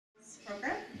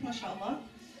mashallah.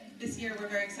 This year we're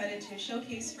very excited to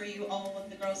showcase for you all what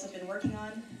the girls have been working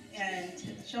on and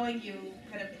showing you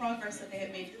kind of progress that they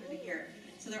have made through the year.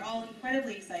 So they're all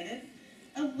incredibly excited,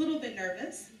 a little bit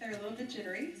nervous, they're a little bit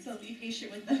jittery, so be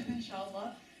patient with them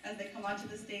inshallah as they come onto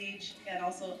the stage and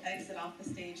also exit off the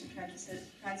stage. The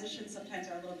transitions sometimes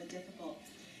are a little bit difficult.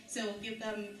 So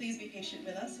please be patient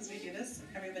with us as we do this.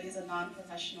 Everybody's a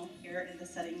non-professional here in the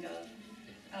setting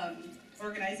of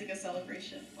organizing a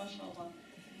celebration, mashallah.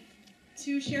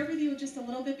 To share with you just a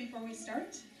little bit before we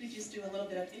start, we just do a little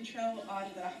bit of intro on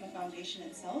the Rahmah Foundation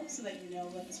itself so that you know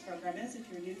what this program is if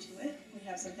you're new to it. We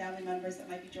have some family members that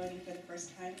might be joining for the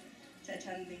first time to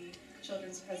attend the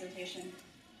children's presentation.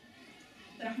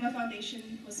 The Rahmah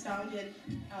Foundation was founded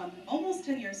almost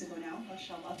 10 years ago now,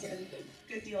 mashallah. It's been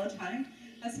a good deal of time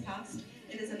has passed.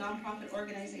 It is a non-profit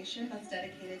organization that's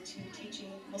dedicated to teaching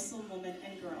Muslim women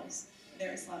and girls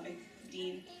their Islamic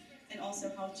deen and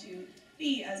also how to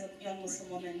be as a young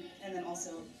Muslim woman and then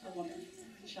also a woman,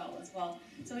 inshallah, as well.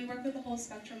 So we work with the whole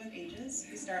spectrum of ages.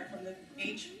 We start from the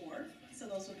age 4, so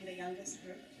those will be the youngest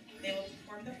group. They will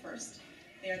perform the first.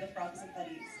 They are the frogs and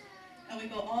buddies. And we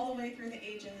go all the way through the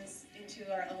ages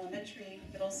into our elementary,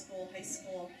 middle school, high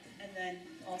school, and then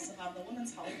also have the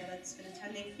women's halaqa that's been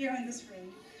attending here in this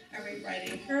room every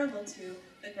Friday, parallel to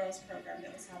the girls' program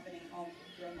that was happening all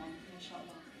year long,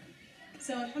 inshallah.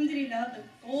 So alhamdulillah,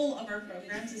 the goal of our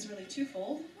programs is really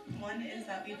twofold. One is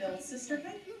that we build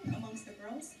sisterhood amongst the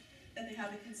girls, that they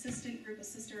have a consistent group of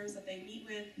sisters that they meet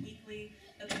with weekly,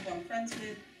 that they form friends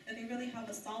with, that they really have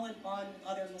a solid bond with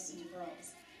other Muslim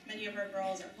girls. Many of our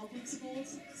girls are public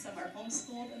schools, some are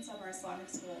homeschooled, and some are Islamic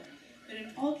schooled. But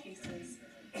in all cases,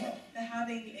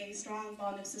 having a strong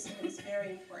bond of sisterhood is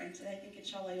very important, and I think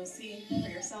inshallah you'll see for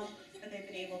yourself that they've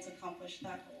been able to accomplish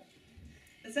that goal.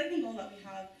 The second goal that we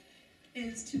have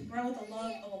is to grow the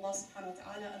love of Allah subhanahu wa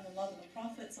ta'ala and the love of the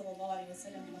Prophet sallallahu alaihi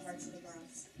wasallam in the hearts of the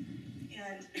girls.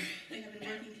 And they have been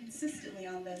working consistently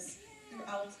on this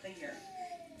throughout the year.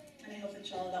 And I hope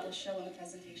inshallah that will show in the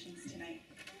presentations tonight.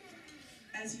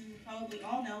 As you probably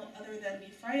all know, other than the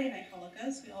Friday night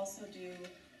halaqas, we also do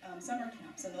summer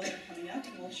camps, and those are coming up,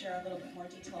 and we'll share a little bit more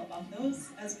detail about those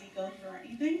as we go through our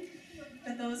evening.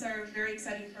 But those are very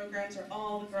exciting programs where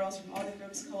all the girls from all the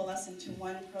groups coalesce into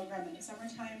one program in the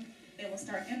summertime. They will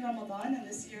start in Ramadan, and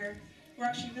this year we're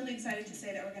actually really excited to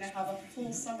say that we're going to have a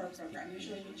full summer program.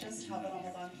 Usually we just have a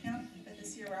Ramadan camp, but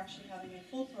this year we're actually having a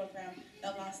full program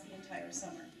that lasts the entire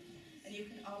summer. And you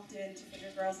can opt in to put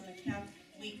your girls in the camp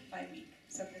week by week.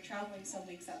 So if you're traveling some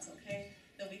weeks, that's okay.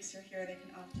 The weeks you're here, they can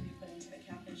opt to be put into the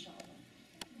camp, inshallah.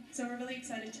 So we're really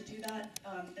excited to do that.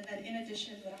 And then in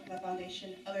addition to the Rahmah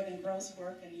Foundation, other than girls'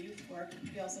 work and youth work,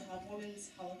 we also have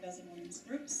women's halaqas and women's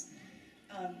groups.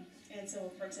 And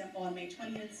so, for example, on May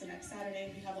 20th, so next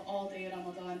Saturday, we have an all-day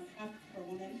Ramadan prep for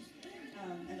women.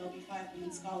 And there'll be 5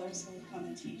 women scholars who will come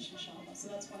and teach, inshallah. So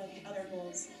that's one of the other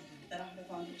goals that Rahmah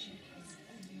Foundation has.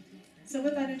 So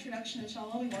with that introduction,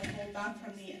 inshallah, we won't hold back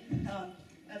from the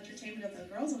entertainment of the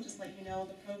girls. I'll just let you know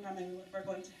the program that we're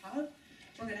going to have.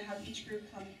 We're going to have each group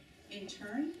come in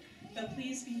turn. But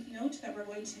please note that we're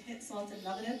going to hit Salat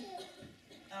al-Maghrib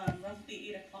roughly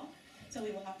 8 o'clock. So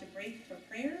we will have to break for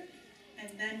prayer. And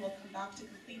then we'll come back to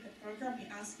complete the program. We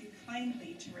ask you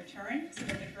kindly to return so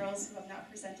that the girls who have not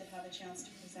presented have a chance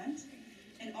to present.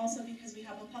 And also because we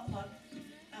have a potluck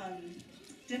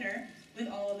dinner with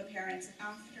all of the parents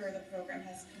after the program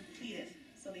has completed.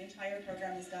 So the entire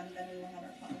program is done, then we will have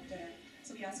our potluck dinner.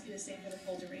 So we ask you to stay for the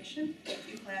full duration.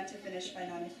 We plan to finish by 9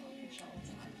 o'clock, inshallah.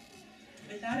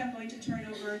 With that, I'm going to turn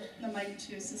over the mic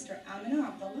to Sister Aminah,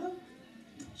 Abdullah.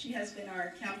 She has been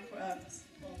our camp,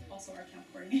 also our camp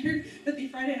coordinator, but the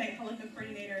Friday night Halaqa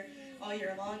coordinator all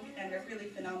year long, and a really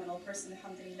phenomenal person,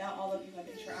 alhamdulillah. All of you have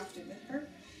interacted with her,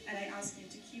 and I ask you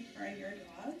to keep her in your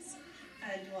du'as,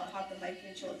 and we'll have the mic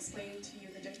and she'll explain to you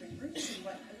the different groups and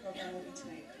what the program will be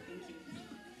tonight. Thank you.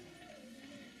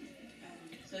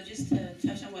 So just to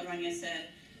touch on what Rania said,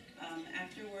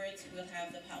 afterwards we'll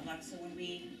have the potluck. So when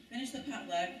we finish the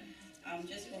potluck,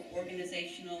 just for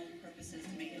organizational purposes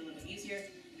to make it a little easier,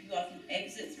 you all can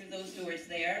exit through those doors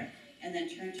there and then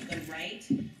turn to the right.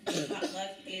 The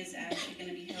potluck is actually going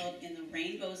to be held in the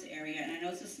Rainbows area, and I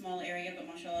know it's a small area, but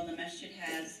mashallah, the masjid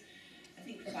has, I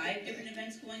think, 5 different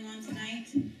events going on tonight.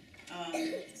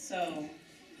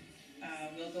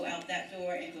 We'll go out that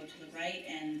door and go to the right,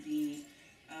 and the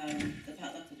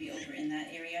potluck will be over in that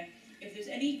area. If there's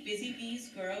any busy bees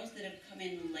girls that have come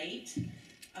in late,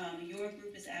 your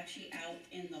group is actually out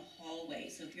in the hallway.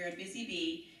 So if you're a busy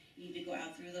bee, you need to go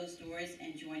out through those doors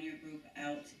and join your group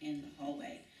out in the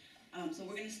hallway. So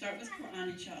we're going to start with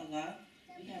Quran, inshallah.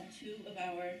 We have 2 of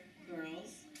our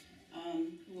girls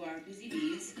who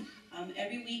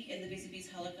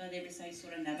Halaqa, they recite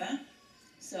Surah Naba.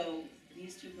 So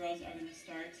these two girls are going to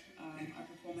start our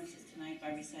performances tonight by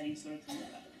reciting Surah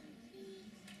Naba.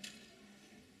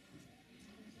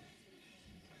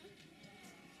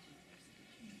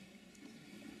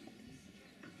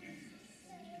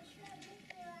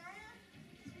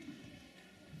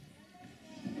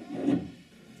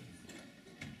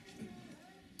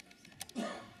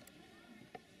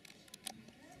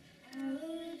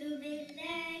 أعوذ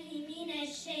بالله من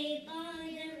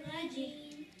الشيطان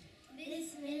الرجيم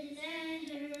بسم الله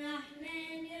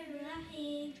الرحمن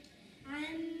الرحيم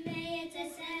عما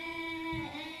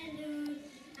يتساءلون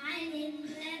عن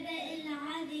النبأ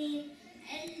العظيم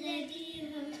الذي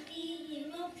هم فيه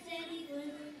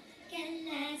مختلفون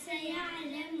كلا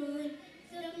سيعلمون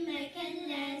ثم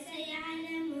كلا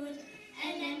سيعلمون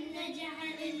ألم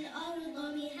نجعل الأرض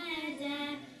مهادا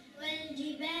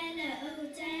والجبال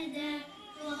أوتادا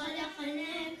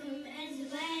وخلقناكم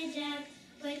أزواجا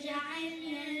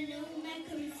وجعلنا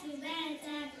نومكم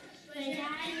سباتا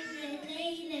وجعلنا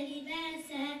الليل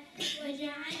لباسا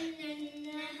وجعلنا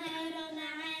النهار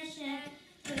معاشا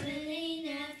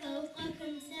وبنينا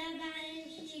فوقكم سبعا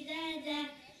شدادا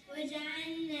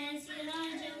وجعلنا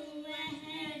سراجا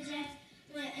وهاجا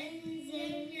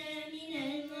وأنزلنا من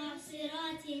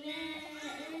المعصرات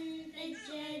ماء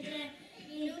ثجاجا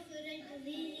لنخرج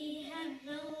به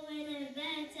حبا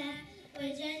ونباتا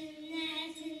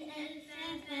وجنات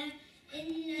ألفافا إن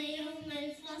يوم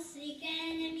الفصل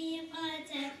كان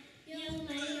ميقاتا يوم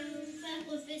ينفخ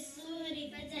في الصور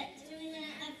فتأتون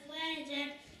أفواجا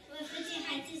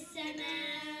وفتحت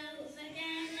السماء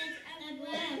فكانت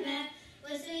أبوابا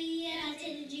وسيرت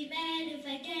الجبال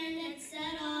فكانت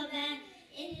سرابا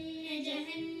إن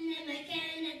جهنم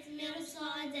كانت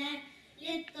مرصادا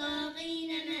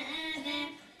للطاغين مآبا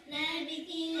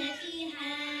لابثين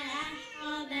فيها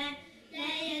أحقابا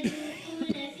لا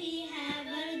يذوقون فيها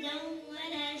بردا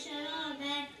ولا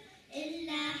شرابا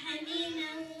إلا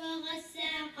حميما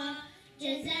وغساقا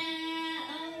جزاء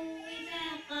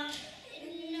وفاقا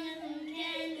إنهم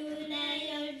كانوا لا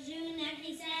يرجون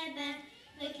حسابا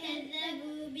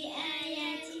فكذبوا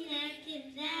بآياتنا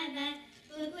كذابا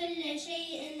وكل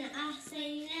شيء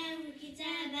أحصيناه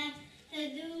كتابا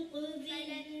فذوقوا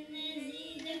فلن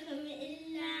نزيدكم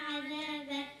إلا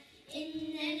عذابا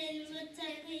إن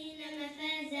للمتقين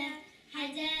مفازا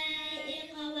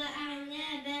حدائق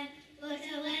وأعنابا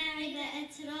وكواعب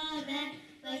أترابا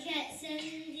وكأسا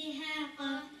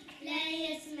دهاقا لا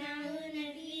يسمعون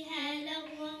فيها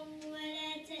لغوا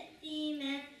ولا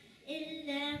تأثيما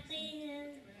إلا قيلا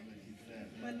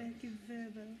ولا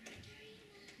كذابا.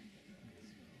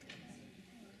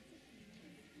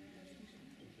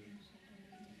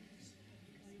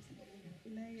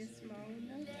 لا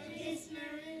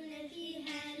يسمعون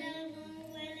فيها لغوا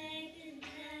ولا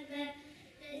كذابا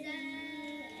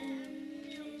جزاء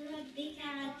من ربك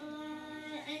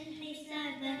عطاء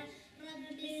حسابا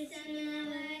رب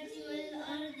السماوات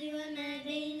والأرض وما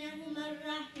بينهما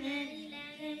الرحمن لا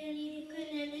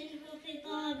يملكون منه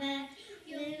خطابا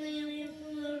يوم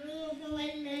يقوم الروح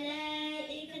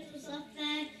والملائكة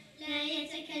صفا لا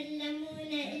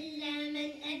يتكلمون إلا من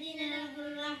أذن له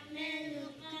الرحمن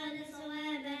وقال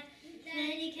صوابا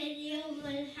ذلك اليوم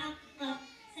الحق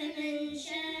فمن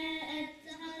شاء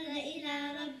اتخذ إلى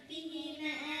ربه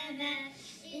مآبا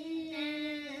إنا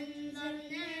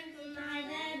أنذرناكم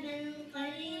عذابا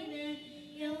قريبا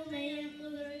يوم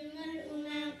يقول المرء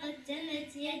ما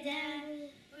قدمت يداه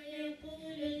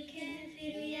ويقول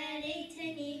الكافر يا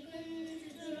ليتني كنت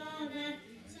ترابا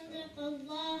صدق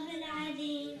الله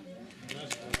العظيم.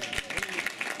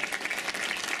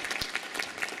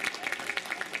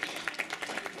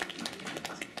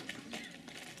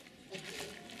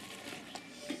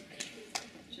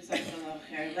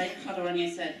 Like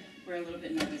Rania said, we're a little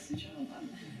bit nervous, inshallah.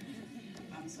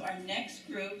 So our next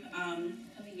group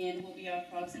coming in will be our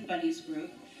Frogs and Bunnies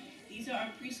group. These are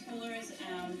our preschoolers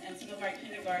and some of our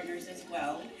kindergartners as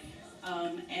well.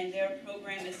 And their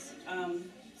program is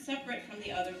separate from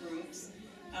the other groups.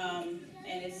 And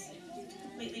it's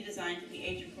completely designed to be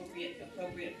age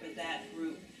appropriate for that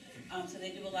group. So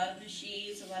they do a lot of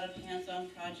nasheeds, a lot of hands-on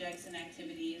projects and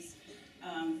activities.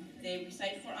 They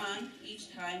recite Quran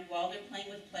each time while they're playing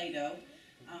with Play-Doh,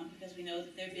 because we know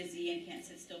that they're busy and can't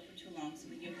sit still for too long. So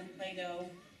we give them Play-Doh.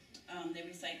 They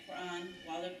recite Quran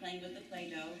while they're playing with the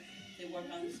Play-Doh. They work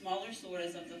on the smaller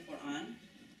surahs of the Quran.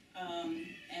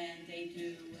 And they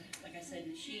do, like I said,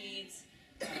 nasheeds,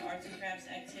 arts and crafts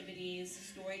activities,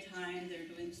 story time. They're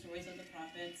doing the stories of the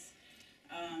prophets.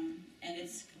 And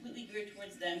it's completely geared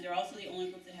towards them. They're also the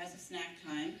only group that has a snack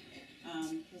time,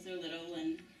 because they're little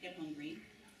and get hungry.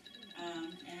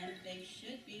 And they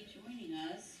should be joining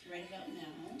us right about now.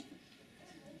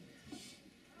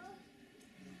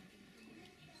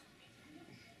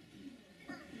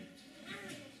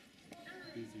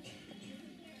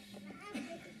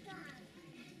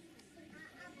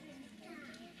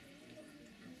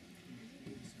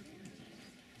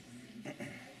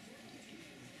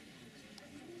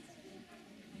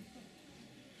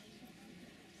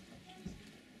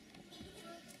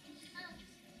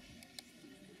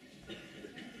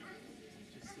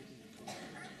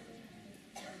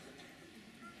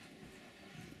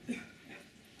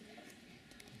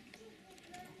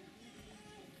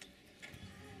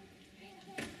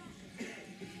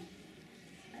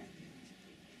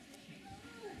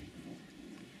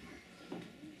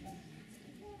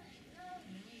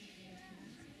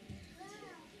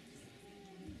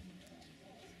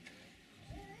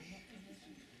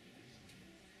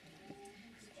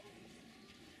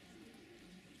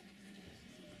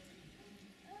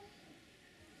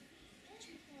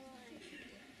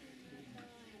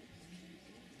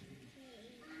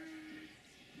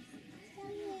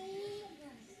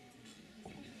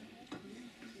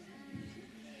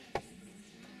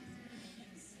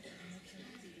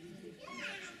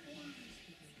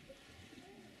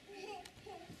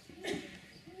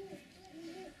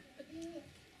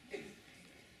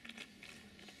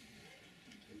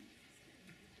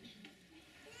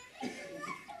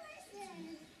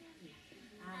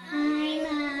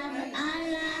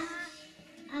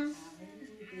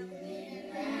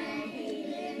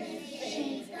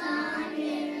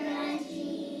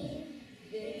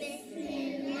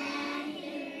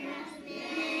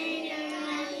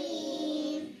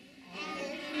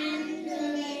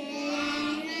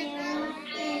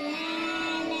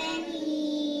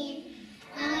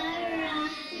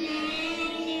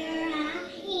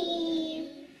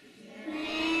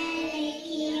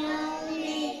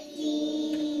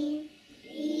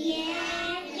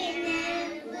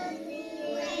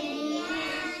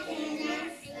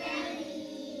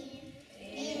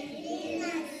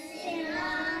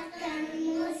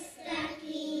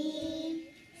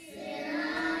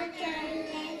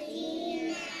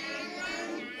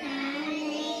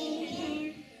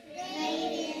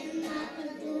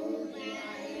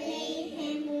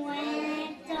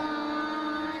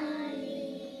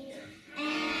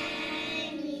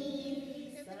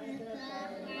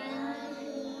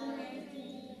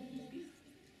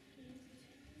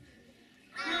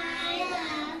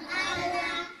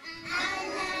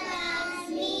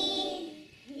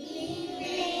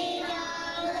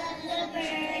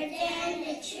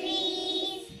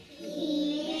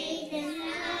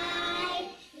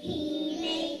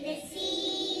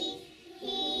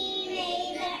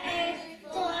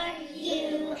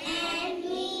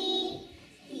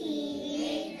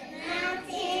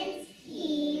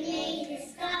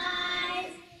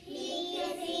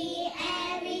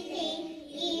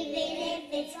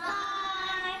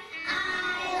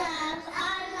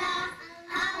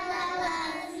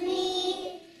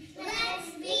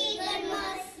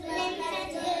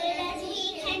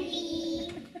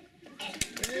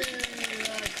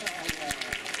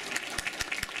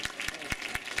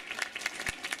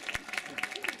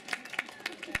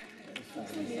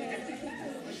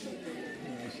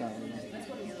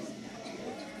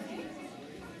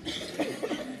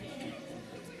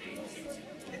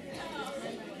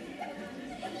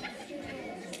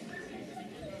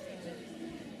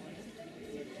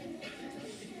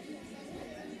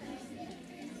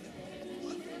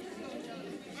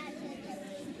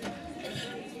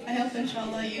 I hope,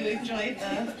 inshallah, you enjoyed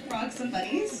the frogs and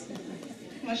bunnies.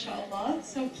 MashaAllah,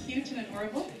 so cute and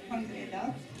adorable.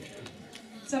 Alhamdulillah.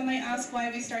 Some might ask why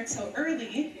we start so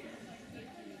early,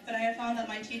 but I have found that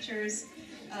my teachers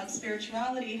of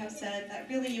spirituality have said that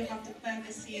really you have to plant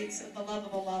the seeds of the love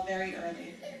of Allah very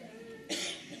early.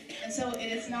 And so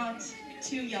it is not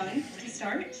too young to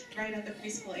start, right at the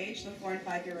preschool age, the 4 and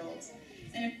 5-year-olds.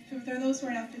 And if there are those who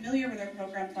are not familiar with our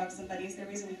program, Frogs and Bunnies, the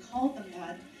reason we called them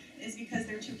that is because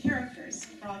they're two characters,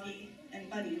 Froggy and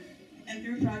Bunny. And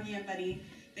through Froggy and Bunny,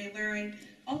 they learn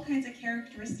all kinds of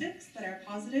characteristics that are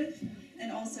positive,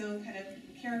 and also kind of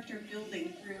character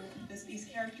building through these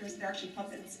characters. They're actually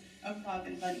puppets of Frog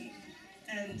and Bunny.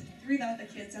 And through that, the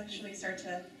kids actually start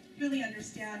to really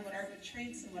understand what are good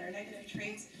traits and what are negative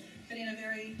traits, but in a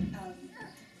very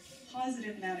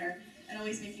positive manner, and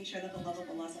always making sure that the love of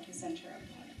Allah is at the center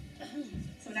of that.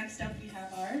 So next up, we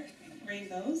have our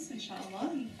rainbows, inshallah,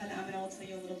 and Aminah will tell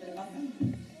you a little bit about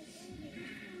them.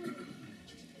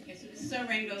 Okay, so this is our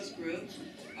rainbows group.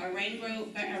 Our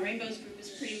rainbows group is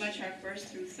pretty much our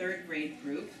 1st through 3rd grade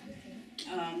group.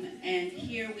 And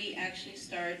here we actually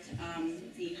start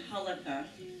the Halaqa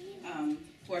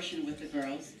portion with the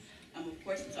girls. Of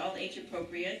course, it's all age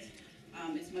appropriate.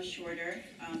 It's much shorter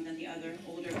than the other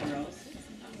older girls.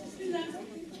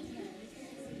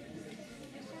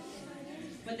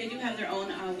 But they do have their own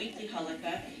weekly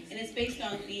Halaqa, and it's based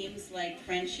on themes like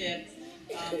friendship,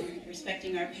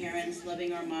 respecting our parents,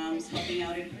 loving our moms, helping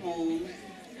out at home,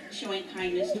 showing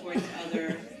kindness towards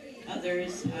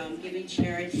others, giving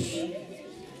charity,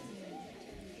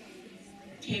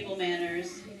 table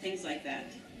manners, things like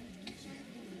that.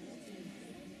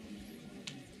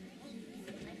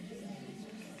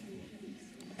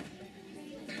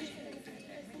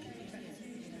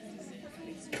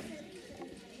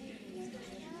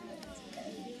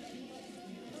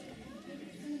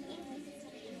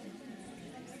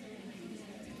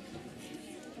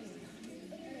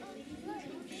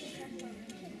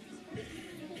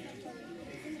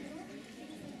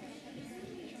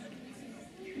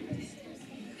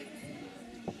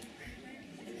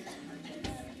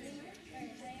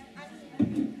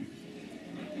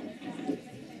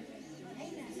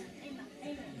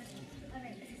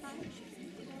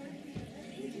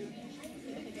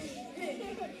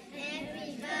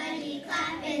 Everybody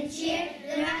clap and cheer.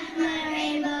 The Rahmah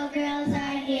Rainbow Girls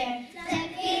are here.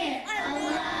 Takbir,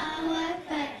 Allahu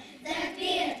Akbar.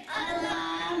 Takbir,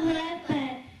 Allahu Akbar.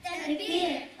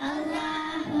 Takbir,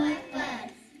 Allahu Akbar.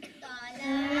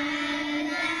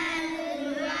 طلعنا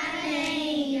النور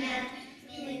علينا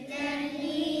من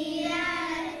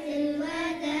تحيات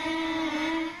الوداع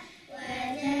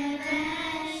وجب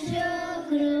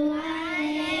الشكر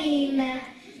علينا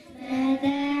ما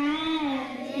دعا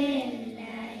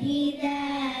لله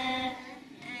داع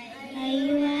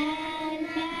أيها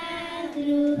البدر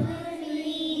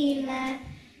هنيما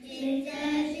جئت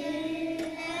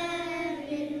جئنا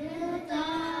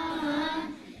بالمطاع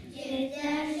جئت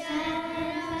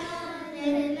شرفا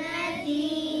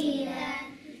للمدينة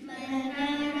ما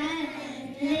بعد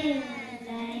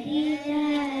لله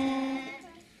داع.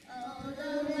 All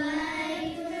the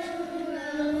white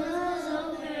rolls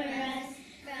over us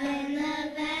from the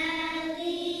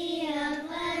valley of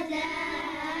Awaad,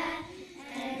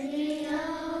 and we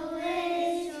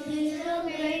always show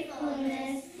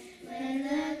gratefulness when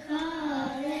the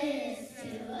call is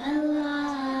to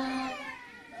Allah.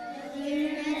 Oh,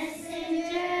 dear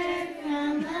messenger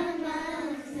from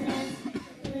amongst us,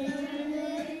 will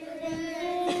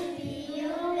be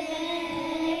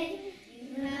obeyed.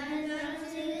 You have brought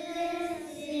to this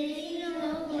city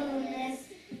nobleness.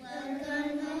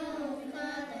 Welcome home,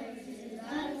 Father, to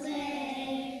God's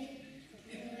way.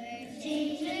 We're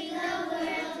changing the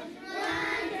world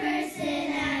one person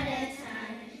at a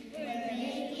time. We're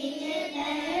making it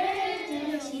better,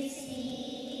 don't you see?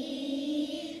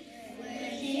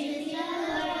 We're changing the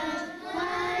world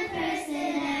one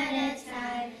person at a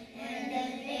time, and the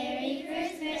very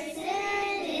first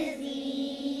person is me.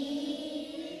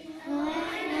 Oh,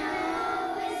 I know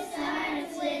it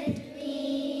starts with me.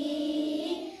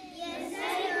 Yes,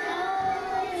 I know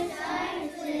it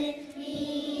starts with me.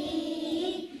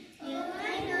 Oh,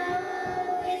 I know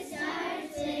it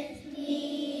starts with me.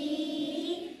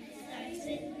 It starts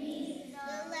with me.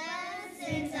 The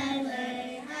lessons I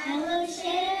learned, I will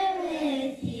share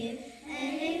with you.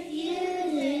 And if you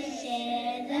would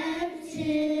share them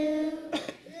too,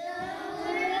 the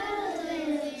world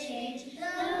will change,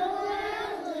 the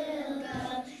world will go,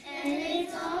 and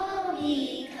it's all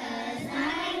because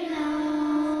I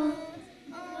know.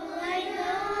 Oh, I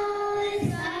know it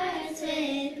starts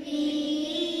with me.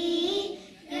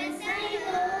 Yes, I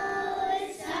know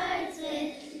it starts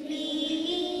with me.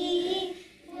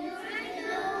 For I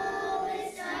know it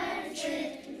starts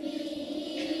with me.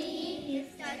 It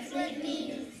starts with me.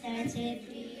 It starts with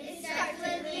me. It starts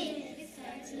with me. It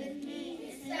starts with me.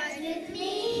 It starts with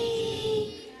me.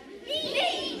 Me.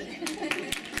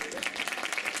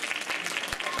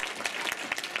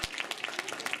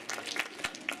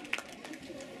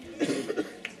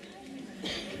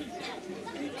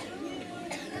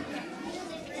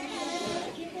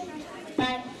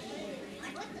 Bye.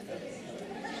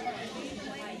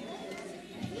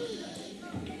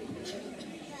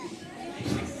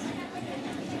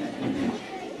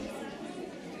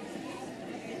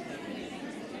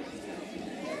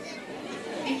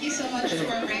 Thank you so much to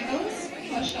our rainbows.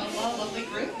 MashaAllah, lovely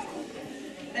group.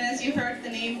 And as you heard, the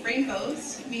name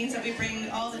rainbows means that we bring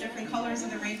all the different colors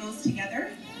of the rainbows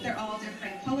together. They're all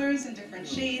different colors and different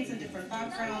shades and different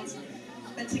backgrounds,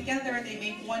 but together they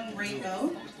make one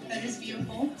rainbow that is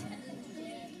beautiful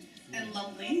and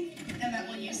lovely, and that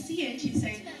when you see it, you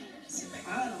say,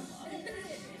 SubhanAllah.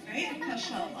 Right?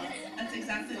 MashaAllah. That's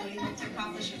exactly what we hope to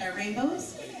accomplish with our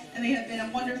rainbows. And they have been a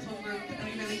wonderful group, and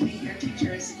we really thank our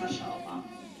teachers, MashaAllah.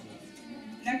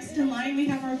 Now Next in line, we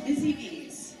have our Busy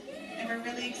Bees. And we're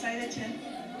really excited to, and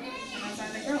those are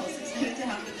the girls, excited to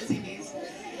have the Busy Bees.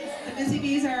 The Busy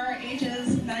Bees are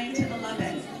ages 9 to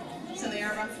 11. So they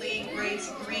are roughly grades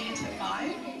 3 to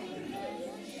 5.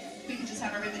 We can just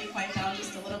have everybody quiet down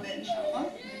just a little bit,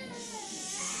 inshallah.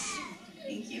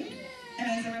 Thank you.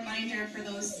 And as a reminder for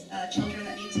those children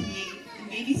that need to be in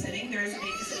babysitting, there is a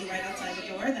babysitting right outside the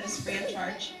door that is free of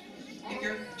charge. If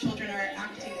your children are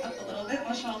acting up a little bit,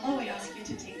 mashallah, we ask you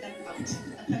to take them out to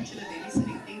the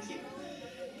babysitting. Thank you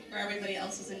for everybody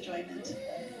else's enjoyment.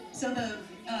 So the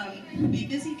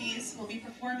Busy Bees will be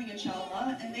performing,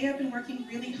 inshallah, and they have been working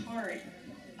really hard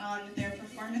on their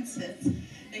performances.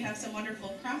 They have some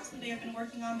wonderful crafts that they have been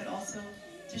working on, but also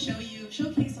to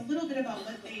showcase a little bit about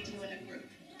what they do in a group.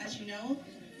 As you know,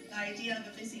 the idea of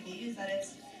a Busy Bee is that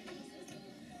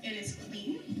it is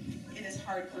clean, it is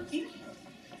hardworking.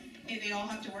 They all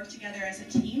have to work together as a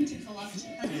team to collect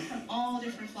honey from all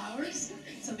different flowers,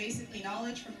 so basically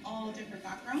knowledge from all different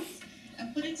backgrounds,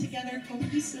 and put it together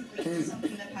cohesively into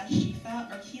something that has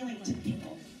shifa, or healing to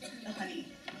people, the honey.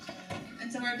 And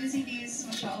so our Busy Bees,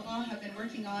 mashallah, have been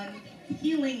working on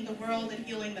healing the world and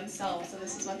healing themselves, so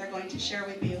this is what they're going to share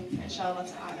with you, inshallah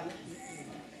ta'ala.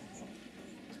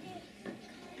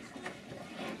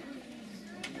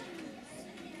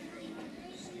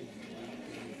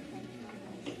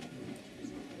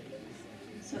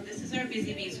 So this is our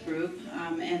Busy Bees group,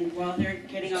 and while they're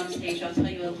getting on stage, I'll tell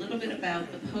you a little bit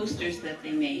about the posters that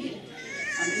they made.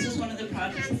 This was one of the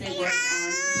projects that they worked on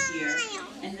this year,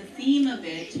 and the theme of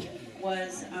it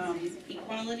was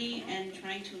equality and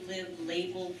trying to live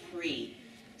label-free.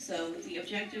 So the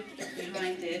objective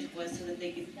behind it was so that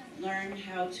they could learn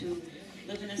how to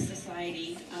live in a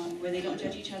society where they don't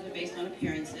judge each other based on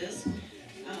appearances,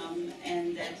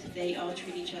 and that they all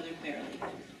treat each other fairly.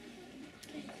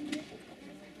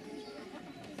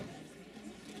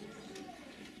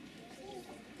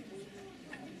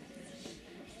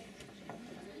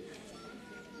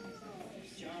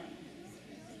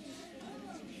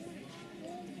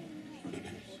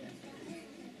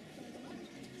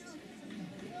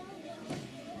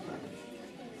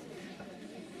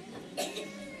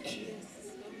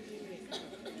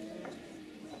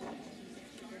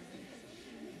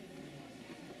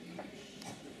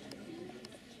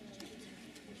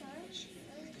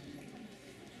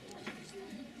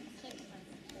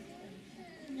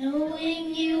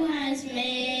 Knowing you has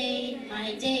made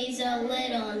my days a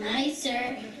little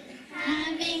nicer.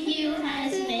 Having you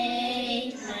has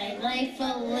made my life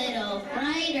a little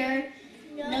brighter.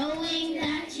 Knowing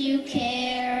that you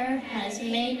care has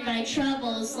made my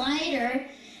troubles lighter.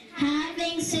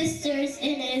 Having sisters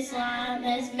in Islam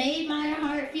has made my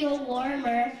heart feel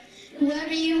warmer.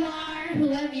 Whoever you are,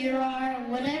 whatever your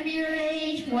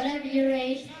age, wherever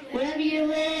you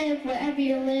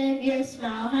live, your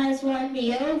smile has won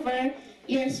me over.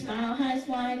 Your smile has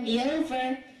won me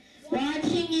over.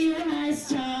 Watching you has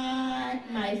taught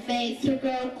my faith to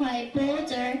grow quite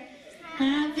bolder.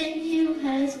 Having you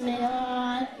has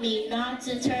taught me not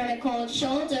to turn a cold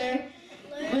shoulder.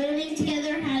 Learning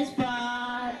together has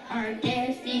brought our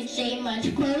dear future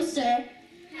much closer.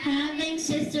 Having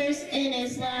sisters in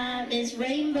Islam is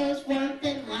rainbows, warmth,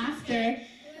 and laughter.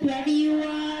 Whoever you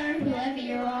are, whatever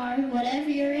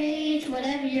your age,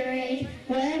 wherever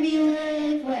you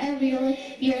live,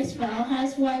 your smile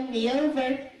has won me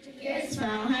over. Your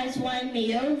smile has won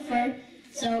me over.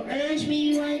 So urge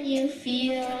me when you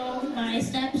feel my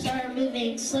steps are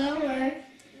moving slower.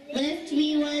 Lift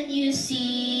me when you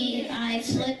see I've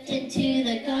slipped into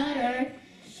the gutter.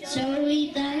 Show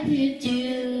me that you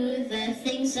do the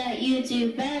things that you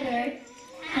do better.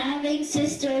 Having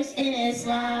sisters in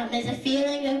Islam is a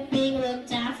feeling of being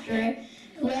looked after.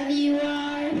 Whoever you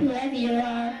are, wherever your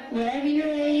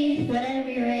age,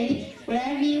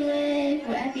 wherever you live,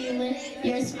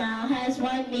 your smile has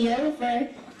won me over.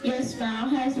 Your smile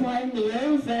has won me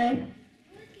over.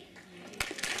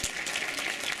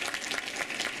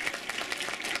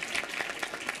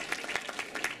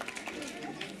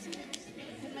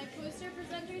 Can my poster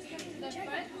presenters come to the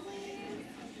front?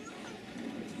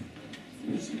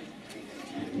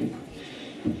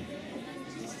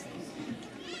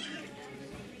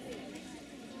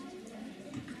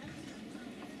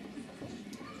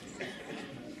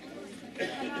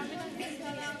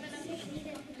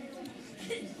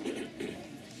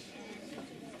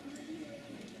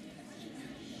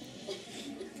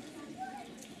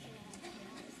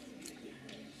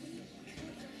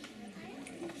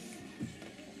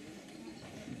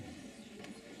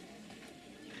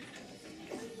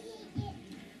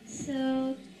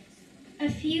 So, a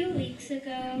few weeks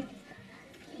ago,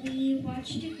 we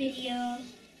watched a video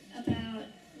about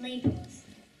Labels.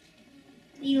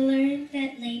 We learned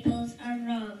that labels are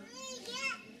wrong.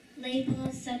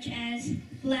 Labels such as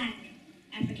black,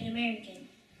 African American,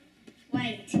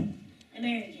 white,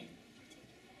 American,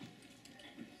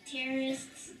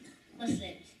 terrorists,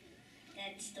 Muslims.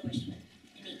 That's the worst one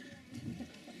to me.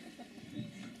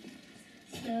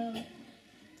 So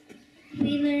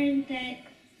we learned that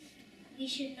we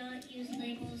should not use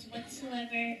labels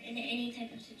whatsoever in any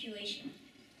type of situation.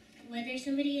 Whether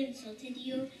somebody insulted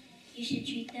you, you should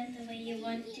treat them the way you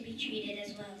want to be treated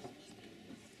as well.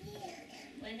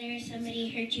 Whether somebody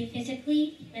hurt you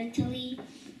physically, mentally,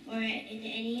 or in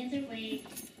any other way,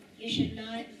 you should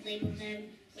not label them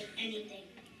with anything.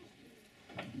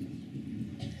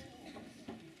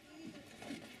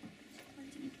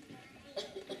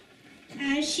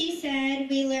 As she said,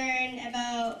 we learned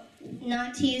about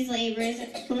not to use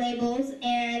labels,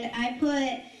 and I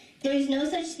put, there's no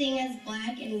such thing as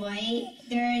black and white.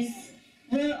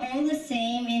 We're all the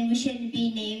same, and we should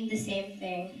be named the same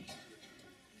thing.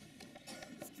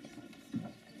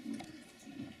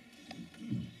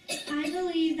 I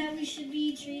believe that we should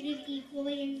be treated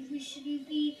equally, and we shouldn't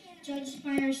be judged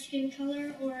by our skin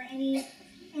color or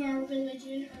our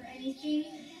religion or anything.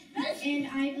 And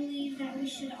I believe that we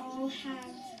should all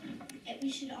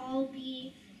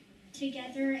be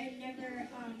together and never,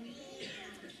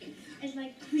 and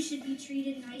like we should be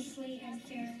treated nicely and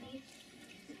fairly.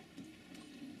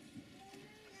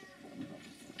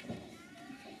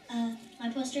 My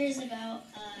poster is about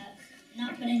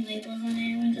not putting labels on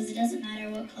anyone, because it doesn't matter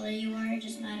what color you are, it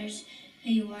just matters who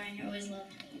you are, and you're always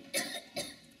loved.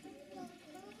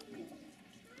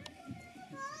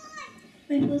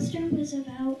 My poster was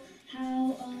about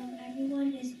how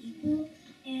everyone is equal,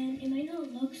 and it might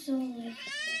not look so like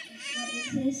what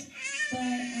is this, but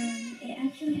it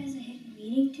actually has a hidden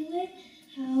meaning to it.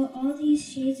 How all these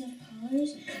shades of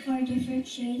colors are different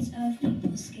shades of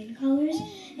people's skin colors,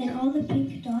 and all the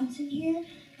pink dots in here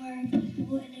are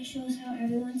people, and it shows how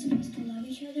everyone's supposed to love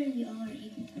each other and we all are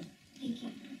equal. Thank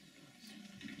you.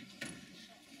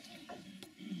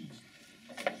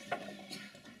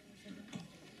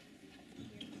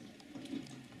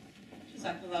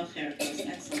 Jazakallah khair. That was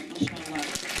excellent, mashallah.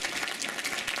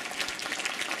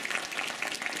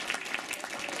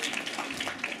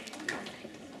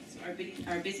 So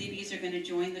our busy bees are going to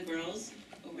join the girls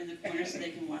over in the corner so they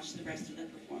can watch the rest of the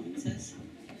performances.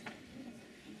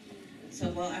 So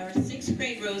while our 6th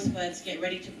grade rosebuds get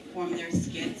ready to perform their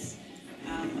skits,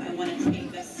 I want to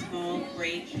take a small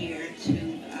break here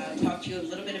to talk to you a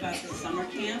little bit about the summer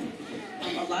camp.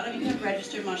 A lot of you have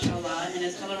registered, mashallah, and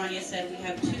as Rania said, we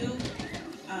have two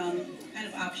kind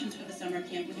of options for the summer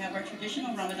camp. We have our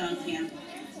traditional Ramadan camp,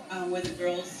 where the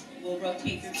girls will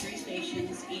rotate through 3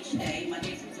 stations each day,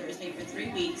 Monday through Thursday, for 3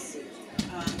 weeks,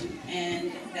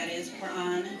 and that is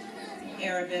Quran,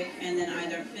 Arabic, and then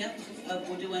either fiqh of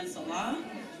wudu and salah,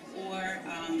 or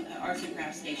arts and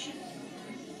crafts station.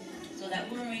 So that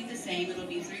will remain the same. It'll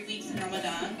be 3 weeks in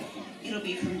Ramadan. It'll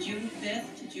be from June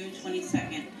 5th to June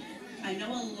 22nd. I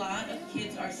know a lot of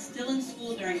kids are still in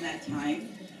school during that time,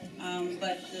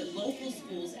 but the local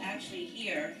schools actually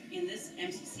here in this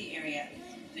MCC area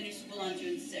finish school on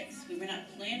June 6th. We were not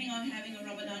planning on having a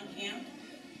Ramadan camp,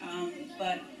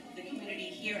 but the community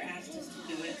here asked us to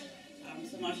do it.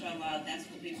 So mashallah, that's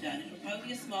what we've done. It'll probably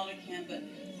be a smaller camp, but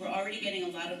we're already getting a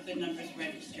lot of good numbers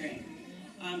registering.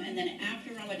 And then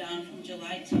after Ramadan, from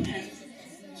July 10th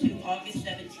to August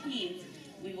 17th,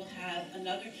 we will have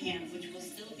another camp, which will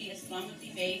still be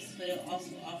Islamically based, but it'll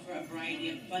also offer a variety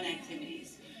of fun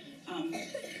activities.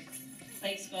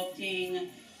 Clay sculpting,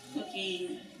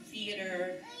 cooking,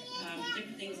 theater,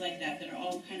 different things like that that are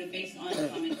all kind of based on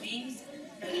Islamic themes,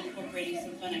 but incorporating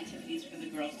some fun activities for the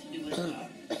girls to do as well.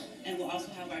 And we'll also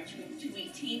have our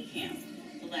two-week teen camp,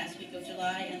 the last week of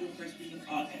July and the first week of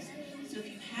August. So if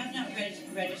you have not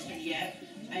registered yet,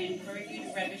 I encourage you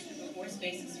to register before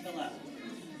spaces fill up.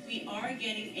 We are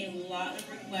getting a lot of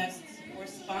requests for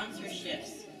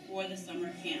sponsorships for the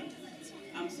summer camp.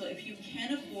 So if you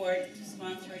can afford to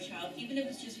sponsor a child, even if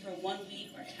it's just for 1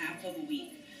 week or half of a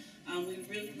week, we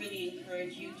really, really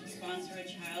encourage you to sponsor a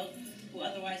child who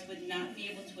otherwise would not be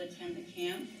able to attend the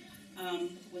camp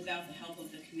without the help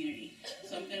of the community.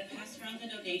 So I'm going to pass around the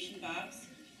donation box,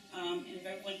 and if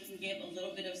everyone can give a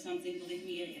little bit of something, believe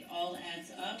me, it all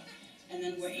adds up, and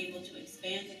then we're able to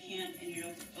expand the camp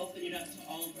and open it up to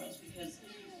all girls, because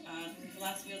the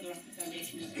philosophy of the Rahmah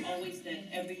Foundation is always that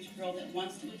every girl that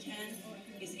wants to attend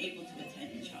is able to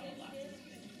attend, inshallah.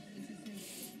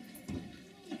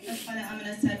 As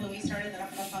Aminah said, when we started the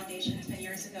Rahmah Foundation 10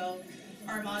 years ago,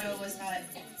 our motto was that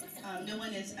No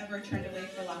one is ever turned away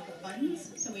for lack of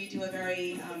funds, so we do a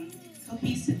very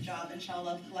cohesive job,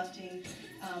 inshallah, of collecting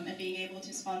and being able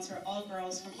to sponsor all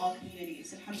girls from all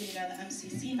communities. Alhamdulillah, the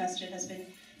MCC Masjid has been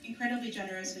incredibly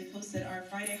generous. We've hosted our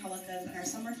Friday halaqas and our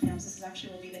summer camps. This is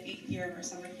actually will be the 8th year of our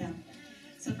summer camp.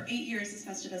 So for 8 years, this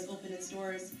masjid has opened its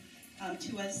doors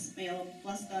to us. May Allah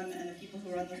bless them and the people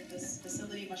who run this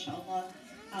facility, mashallah.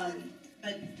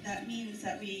 But that means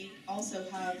that we also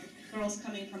have girls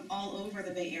coming from all over the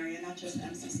Bay Area, not just the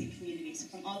MCC communities,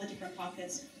 from all the different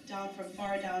pockets,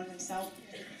 far down from South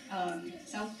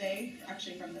Bay,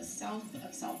 actually from the south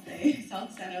of South Bay,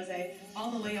 South San Jose, all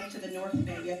the way up to the North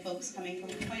Bay. We have folks coming from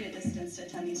quite a distance to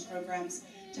attend these programs,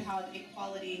 to have a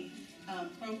quality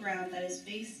program that is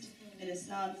based in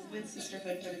Islam with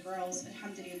sisterhood for the girls,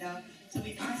 alhamdulillah. So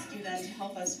we ask you then to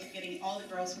help us with getting all the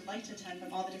girls who would like to attend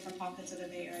from all the different pockets of the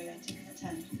Bay Area to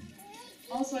attend.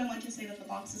 Also, I want to say that the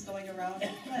box is going around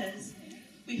because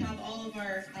we have all of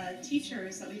our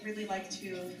teachers that we really like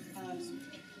to,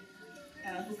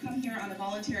 who come here on a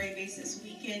voluntary basis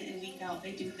week in and week out.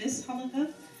 They do this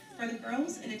halaqa for the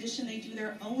girls. In addition, they do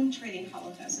their own training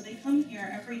halaqa. So they come here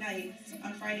every night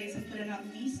on Fridays and put in at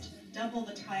least double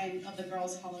the time of the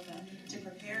girls' halaqa to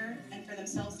prepare and for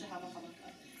themselves to have a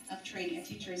halaqa of training, a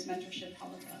teacher's mentorship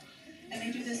halaqa. And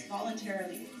they do this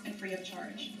voluntarily and free of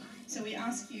charge. So we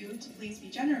ask you to please be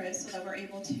generous so that we're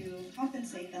able to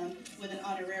compensate them with an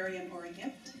honorarium or a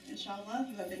gift. Inshallah,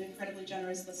 you have been incredibly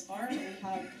generous thus far, and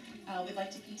we'd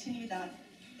like to continue that,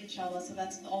 inshallah. So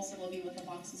that's also will be what the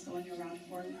box is going around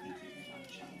for. And thank you for that,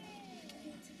 inshallah.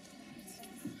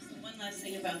 So one last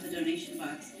thing about the donation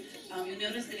box. You'll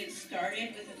notice that it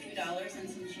started with a few dollars and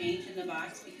some change in the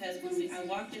box because when I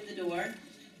walked in the door,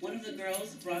 one of the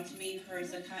girls brought to me her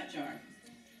zakat jar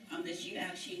that she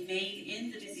actually made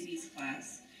in the Busy Bees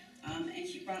class, and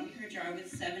she brought me her jar with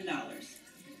 $7,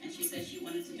 and she said she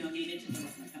wanted to donate it to the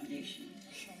Rahmah Foundation.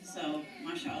 So,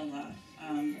 mashallah,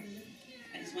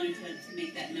 I just wanted to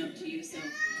make that note to you. So,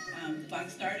 the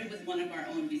box started with one of our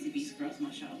own Busy Bees girls,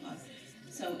 mashallah.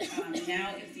 So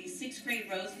now, if the 6th grade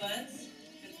Rosebuds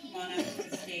could come on up to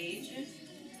the stage,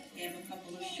 they have a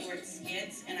couple of short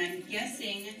skits, and I'm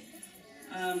guessing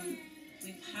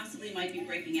we possibly might be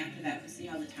breaking after that. We'll see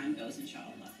how the time goes,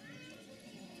 inshallah.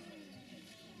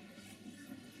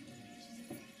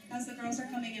 As the girls are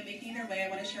coming and making their way, I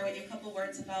want to share with you a couple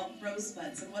words about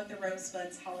Rosebuds and what the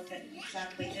Rosebuds halaqa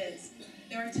exactly is.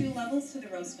 There are 2 levels to the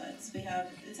Rosebuds. We have,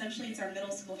 essentially, it's our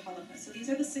middle school halaqa. So these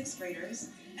are the 6th graders,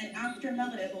 and after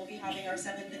Maghrib, we'll be having our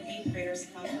 7th and 8th graders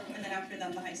come, and then after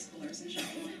them, the high schoolers,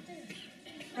 inshallah.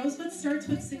 Rosebud starts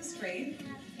with 6th grade,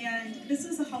 and this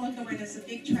is a halaqa where there's a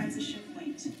big transition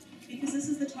point, because this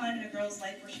is the time in a girl's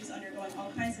life where she's undergoing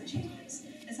all kinds of changes,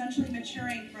 essentially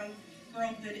maturing from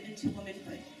girlhood into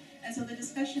womanhood. And so the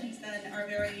discussions then are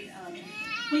very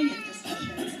poignant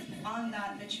discussions on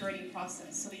that maturity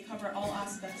process. So we cover all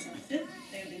aspects of it.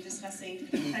 They've been discussing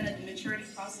kind of the maturity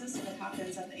process that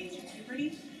happens at the age of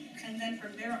puberty. And then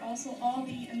from there, also all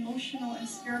the emotional and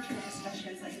spiritual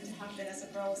discussions that need to happen as a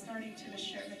girl is starting to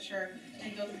mature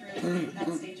and go through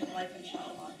that stage of life,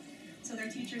 inshallah. So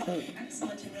their teachers are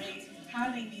excellent in really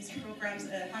having these programs,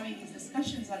 having these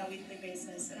discussions on a weekly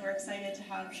basis. And we're excited to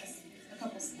have a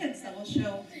couple skits that will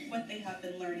show what they have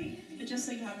been learning. But just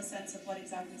so you have a sense of what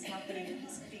exactly is happening and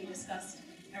is being discussed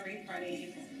every Friday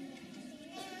evening.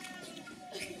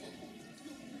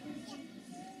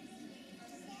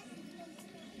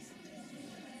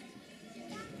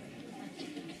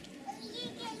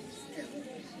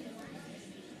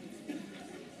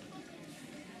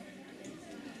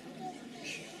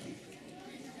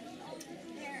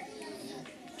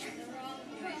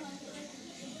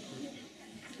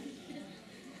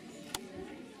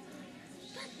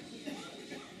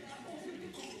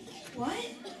 What?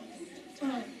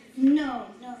 Oh, no.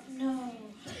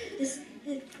 This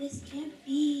can't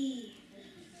be.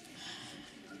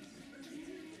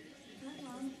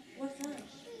 What's up?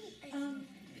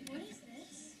 What is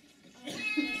this? It's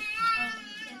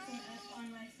an F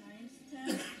on my science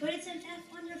test. But it's an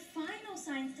F on your final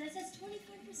science test. That's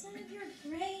 25% of your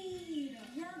grade.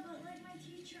 Yeah, but like my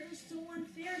teacher is so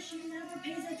unfair. She never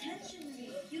pays attention to me.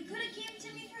 You could have came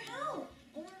to me for help.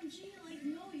 OMG, like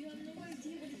no, you have no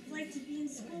idea what it's like to be in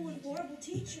school with horrible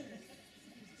teachers.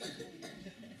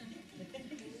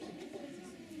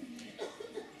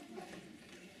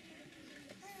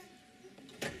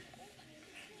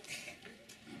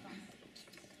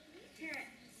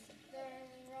 They're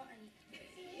rotten.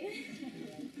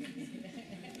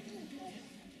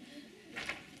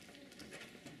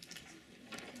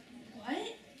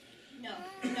 What? No.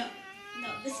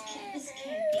 This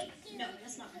can't be. No,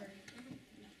 that's not her.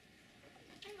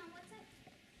 Hi, Mom.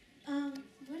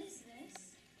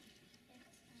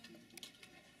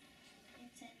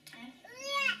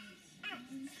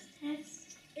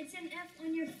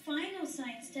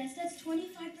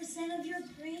 you're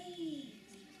great.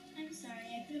 I'm sorry,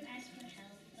 I could have asked for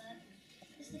help, but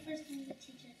it's the first time the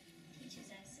teacher teaches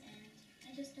us, and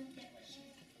I just don't get what she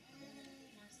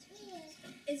wants to teach us.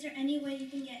 Is there any way you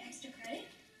can get extra credit?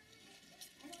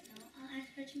 I don't know. I'll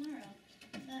ask her tomorrow.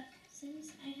 But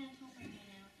since I have homework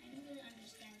right now, I don't really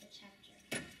understand the chapter.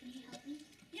 Can you help me?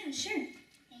 Yeah, sure.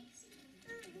 Thanks.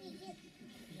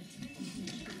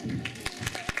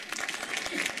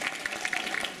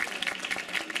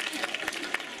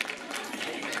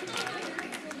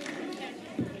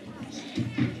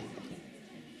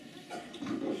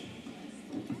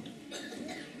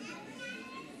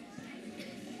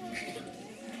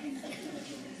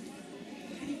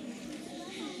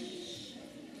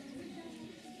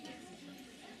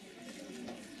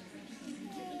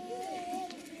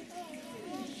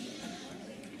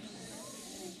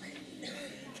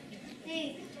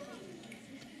 Hey.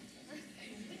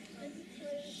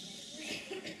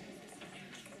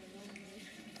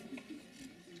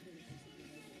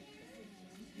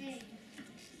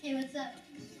 Hey, what's up?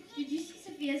 Did you see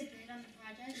Sophia's grade on the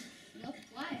project? Nope.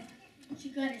 Why? She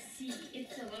got a C.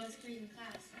 It's the lowest grade in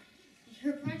class.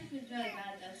 Her project was really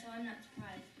bad though, so I'm not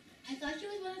surprised. I thought she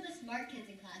was one of the smart kids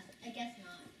in class. I guess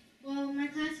not. Well, my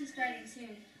class is starting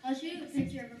soon. I'll show you a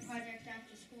picture of her project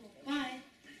after school. Bye.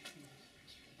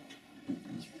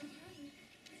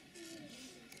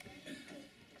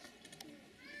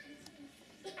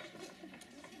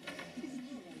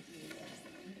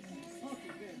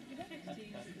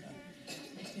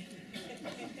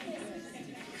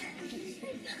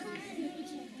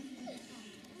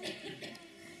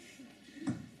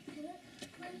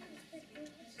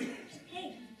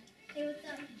 Hey, what's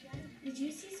up? Did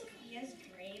you see Sophia's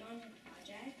grade on her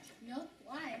project? Nope.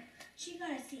 Why? She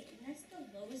got a C, and that's the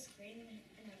lowest grade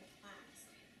in her class.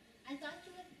 I thought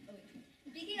she was... Oh,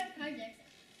 wait. Speaking of projects,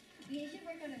 we should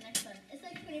work on the next one. It's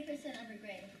like 20% of her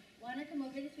grade. Want to come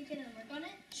over this weekend and work on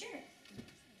it? Sure.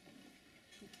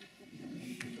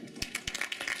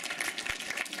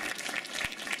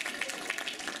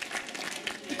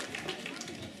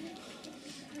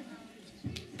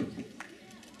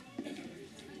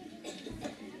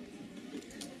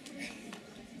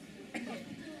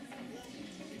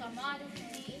 The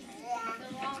modesty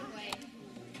the wrong way.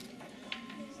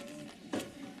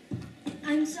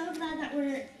 I'm so glad that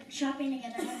we're shopping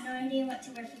together. I have no idea what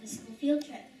to wear for the school field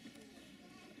trip.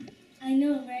 I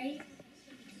know, right?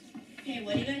 Hey,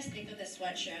 what do you guys think of this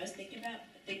sweatshirt? I was thinking about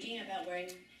wearing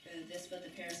this with a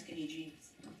pair of skinny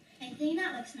jeans. I think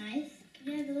that looks nice.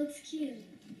 Yeah, that looks cute.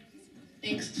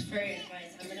 Thanks for your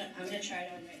advice. I'm gonna try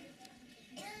it on right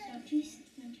now. Don't you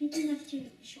think that's too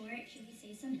short? Should we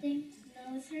say something?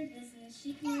 No, it's her business.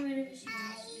 She can wear whatever she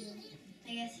wants to.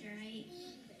 I guess you're right.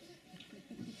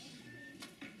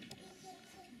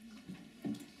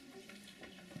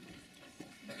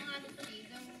 Modesty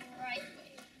the right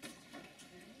way.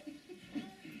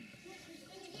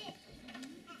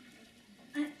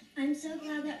 I'm so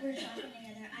glad that we're shopping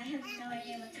together. I have no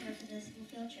idea what to wear for the school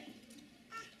field trip.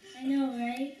 I know,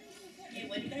 right? Hey,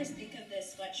 what do you guys think of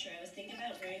this sweatshirt? I was thinking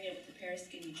about wearing it with a pair of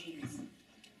skinny jeans.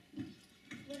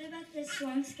 What about this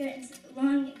long skirt and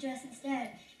long dress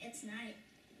instead? It's nice.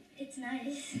 It's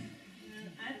nice.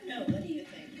 I don't know. What do you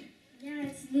think? Yeah,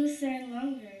 it's looser and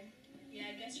longer. Yeah,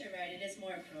 I guess you're right. It is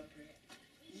more appropriate.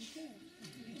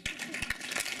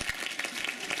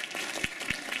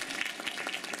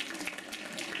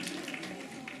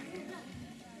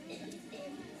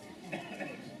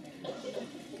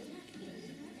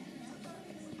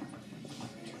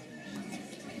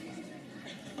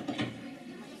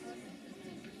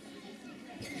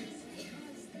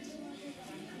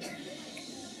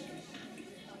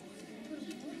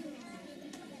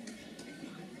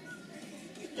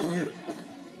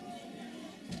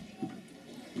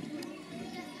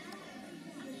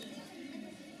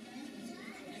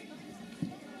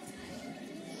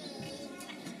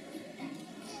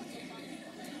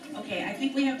 Okay, I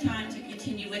think we have time to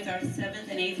continue with our 7th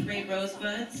and 8th grade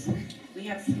Rosebuds. We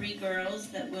have 3 girls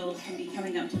that will be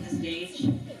coming up to the stage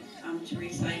to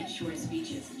recite short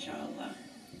speeches, inshallah.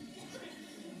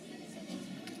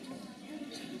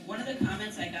 One of the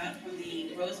comments I got from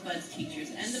the Rosebuds teachers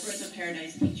and the Birds of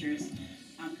Paradise teachers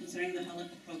concerning the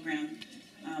Halaqa program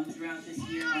throughout this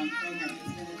year-long program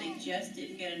is that they just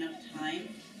didn't get enough time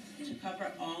to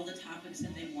cover all the topics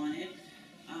that they wanted.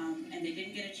 And they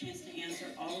didn't get a chance to answer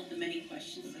all of the many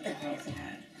questions that the girls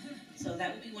had. So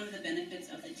that would be one of the benefits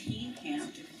of the teen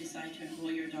camp, if you decide to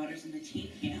enroll your daughters in the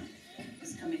teen camp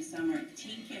this coming summer. The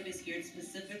teen camp is geared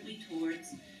specifically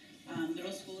towards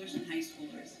middle schoolers and high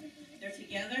schoolers. They're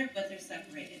together, but they're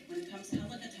separated. When it comes to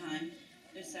Halaqa time,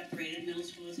 they're separated. Middle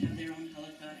schoolers have their own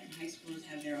halaqa, and high schoolers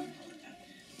have their own halaqa.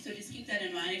 So just keep that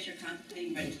in mind as you're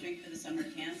contemplating registering for the summer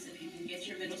camps. If you can get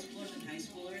your middle schoolers and high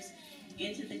schoolers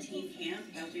into the teen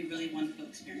camp, that would be a really wonderful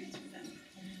experience for them.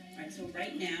 All right, so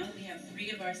right now we have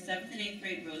 3 of our 7th and 8th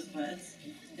grade rosebuds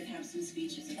that have some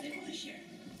speeches that they want to share.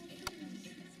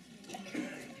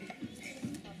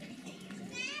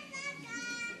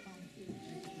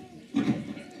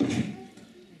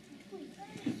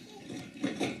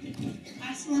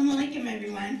 Assalamu alaikum,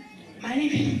 everyone. My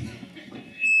name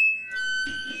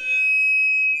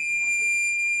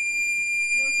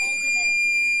You're holding it.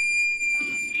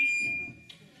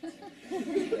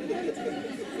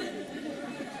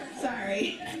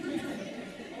 Sorry.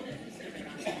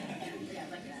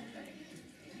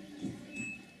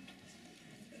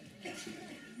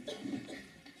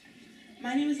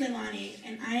 My name is Leilani,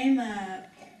 and I am a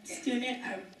student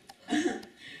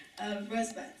of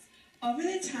Rosebuds. Over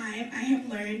the time, I have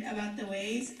learned about the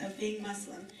ways of being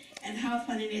Muslim and how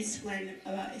fun it is to learn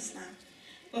about Islam.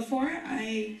 Before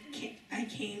I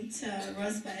came to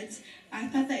Rosebuds, I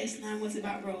thought that Islam was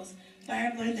about rules, but I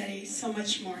have learned that it is so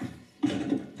much more.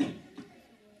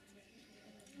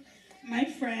 My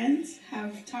friends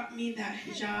have taught me that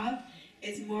hijab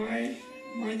is more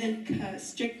than a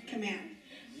strict command,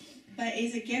 but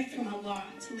is a gift from Allah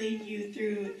to lead you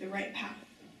through the right path.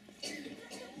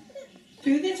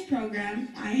 Through this program,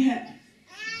 I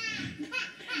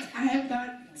have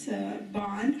got to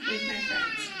bond with my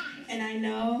friends, and I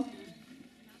know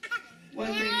what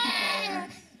great people they are.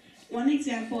 One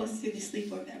example is through the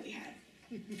sleepover that we had.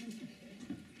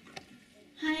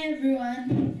 Hi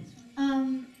everyone.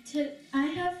 I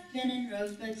have been in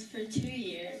Rosebuds for 2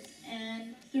 years,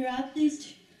 and throughout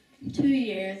these 2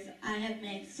 years, I have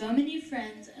made so many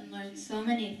friends and learned so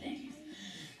many things.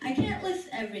 I can't list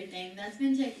everything, that's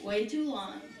going to take way too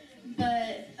long,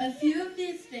 but a few of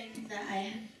these things that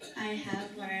I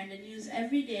have learned and use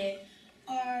every day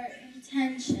are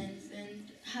intentions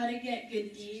and how to get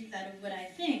good deeds out of what I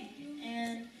think,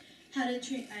 and how to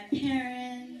treat my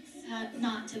parents, how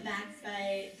not to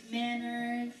backbite,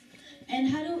 manners, and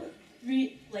how to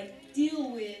deal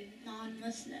with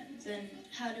non-Muslims and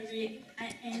how to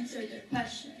answer their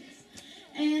questions.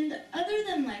 And other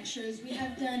than lectures, we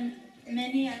have done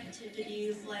many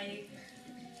activities like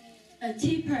a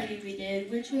tea party we did,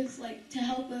 which was to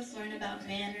help us learn about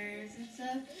manners and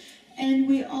stuff. And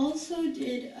we also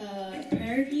did a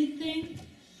prayer bead thing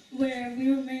where we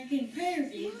were making prayer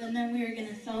beads and then we were going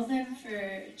to sell them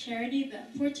for charity, but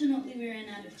unfortunately we ran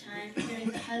out of time during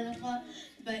the Halaqa.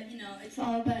 But it's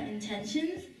all about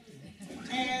intentions.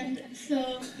 And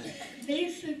so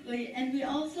basically, and we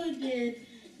also did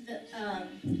the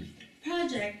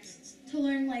projects to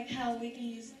learn how we can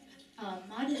use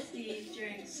modesty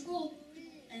during school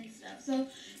and stuff. So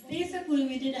basically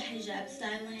we did a hijab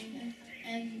styling,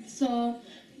 and so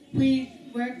we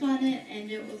worked on it, and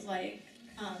it was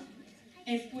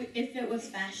if it was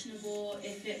fashionable,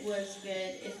 if it was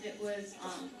good, if it was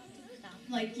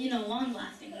long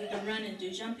lasting, we could run and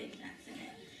do jumping jacks in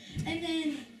it. And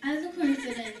then as a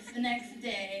coincidence, the next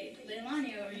day,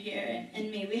 Leilani over here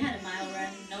and me, we had a mile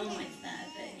run. No one likes that,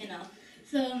 but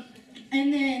so,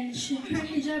 and then her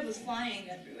hijab was flying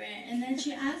everywhere, and then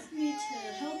she asked me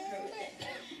to help her with it.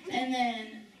 And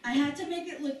then I had to make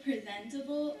it look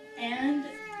presentable and,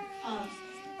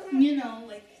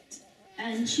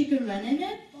 and she could run in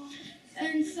it.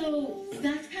 And so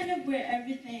that's kind of where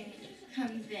everything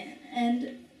comes in.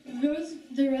 And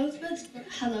the Rosebuds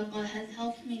Halaqa has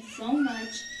helped me so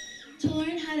much to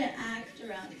learn how to act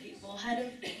around people, how to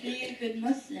be a good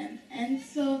Muslim. And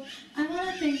so I want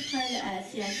to thank Khala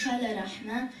Asya and Khala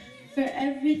Rahmah for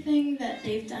everything that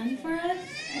they've done for us,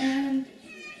 and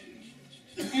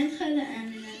Khala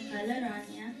Aminah and Khala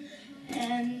Rania.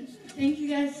 And thank you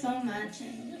guys so much.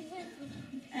 And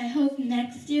I hope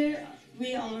next year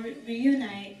we all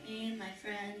reunite, me and my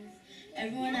friends,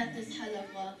 everyone at this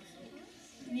Halaqa.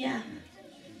 Yeah.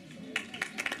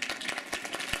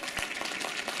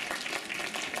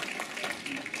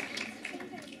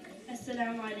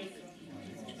 Assalamu alaikum.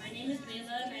 My name is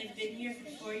Layla, and I've been here for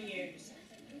 4 years.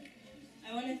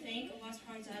 I want to thank Allah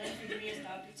subhanahu wa ta'ala for giving us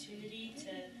the opportunity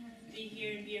to be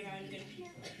here and be around good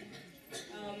people.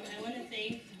 I want to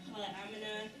thank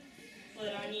Aminah,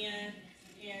 Rania,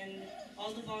 and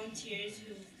all the volunteers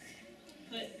who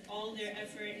put all their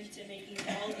effort into making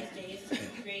all these days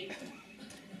great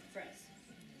for us.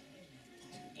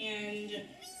 And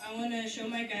I want to show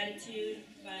my gratitude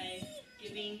by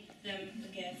giving them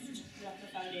a gift, Rahmah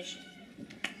Foundation.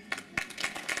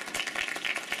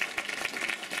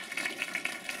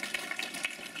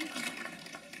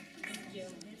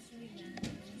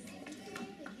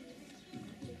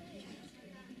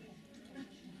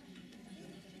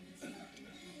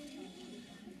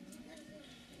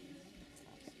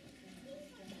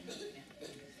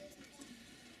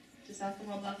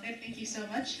 Jazakumullah khair. Thank you so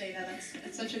much, Dana.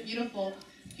 That's such a beautiful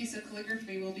piece of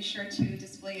calligraphy. We'll be sure to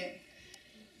display it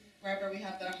wherever we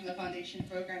have the Rahmah Foundation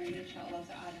programming, inshallah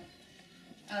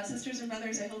ta'ala. Sisters and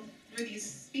brothers, I hope through these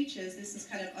speeches, this is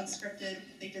kind of unscripted.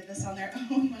 They did this on their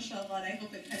own, mashallah, and I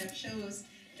hope it kind of shows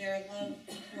their love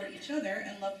for each other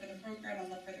and love for the program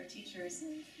and love for their teachers.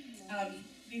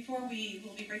 Before we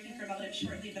will be breaking for Maghrib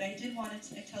shortly, but I did want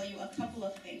to tell you a couple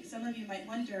of things. Some of you might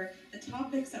wonder, the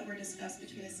topics that were discussed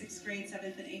between the 6th grade,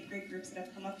 7th, and 8th grade groups that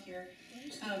have come up here,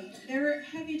 they're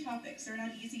heavy topics. They're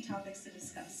not easy topics to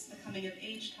discuss. The coming of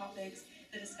age topics,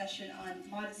 the discussion on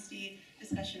modesty,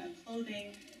 discussion on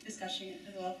clothing, discussion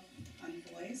on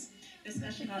boys,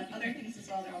 discussion on other things as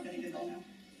well. They're all getting to go now.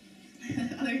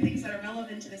 Other things that are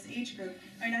relevant to this age group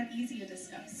are not easy to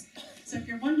discuss. So if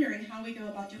you're wondering how we go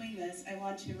about doing this, I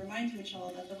want to remind you,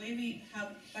 inshallah, that we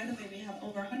have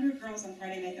over 100 girls on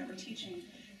Friday night that we're teaching,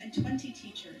 and 20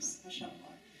 teachers, mashallah.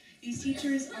 These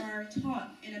teachers are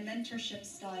taught in a mentorship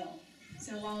style.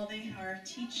 So while they are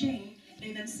teaching,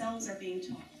 they themselves are being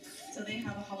taught. So they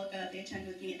have a halaqa that they attend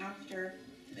with me after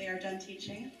they are done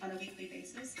teaching on a weekly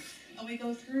basis. And we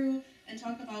go through and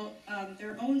talk about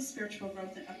their own spiritual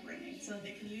growth and upbringing, so that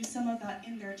they can use some of that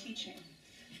in their teaching.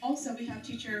 Also, we have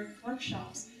teacher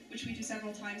workshops, which we do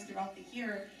several times throughout the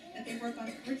year, that they work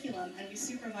on curriculum, and we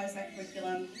supervise that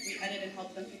curriculum. We edit and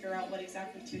help them figure out what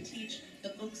exactly to teach, the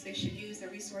books they should use, the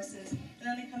resources, and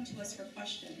then they come to us for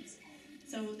questions.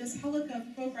 So this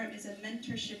Halaqa program is a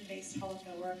mentorship-based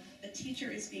Halaqa, where the teacher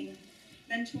is being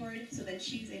mentored, so that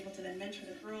she's able to then mentor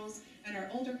the girls, and our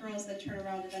older girls then turn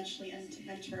around eventually and to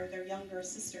mentor their younger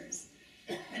sisters.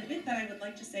 And with that, I would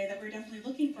like to say that we're definitely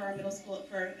looking for our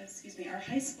our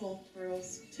high school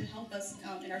girls to help us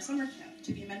in our summer camp,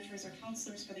 to be mentors or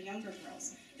counselors for the younger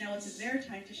girls. Now it's their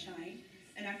time to shine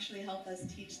and actually help us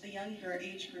teach the younger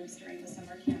age groups during the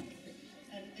summer camp,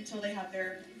 and until they have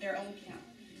their own camp.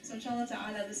 So inshallah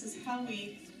ta'ala, this is how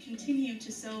we continue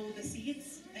to sow the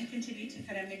seeds and continue to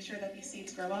kind of make sure that these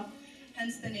seeds grow up.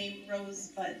 Hence the name Rose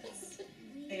Buds.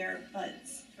 They are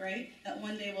buds, right? That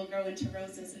one day will grow into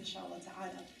roses, inshallah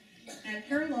ta'ala. And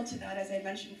parallel to that, as I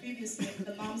mentioned previously,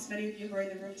 the moms, many of you who are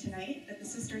in the room tonight, that the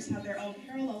sisters have their own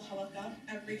parallel halaqa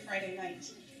every Friday night.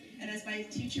 And as my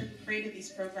teacher who created these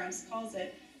programs calls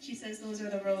it, she says those are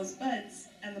the rose buds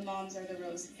and the moms are the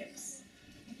rose hips.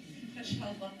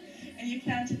 Inshallah. And you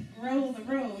can't grow the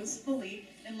rose fully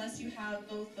unless you have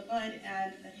both the bud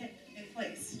and the hip in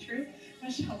place. True?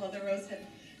 MashaAllah, the rose hip.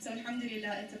 So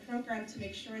alhamdulillah, it's a program to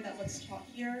make sure that what's taught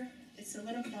here is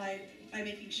solidified by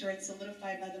making sure it's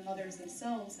solidified by the mothers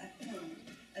themselves at home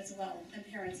as well, and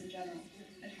parents in general.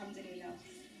 Alhamdulillah.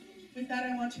 With that,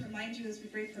 I want to remind you as we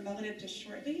break for Maghrib just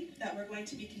shortly that we're going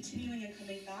to be continuing and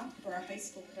coming back for our high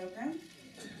school program,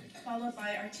 followed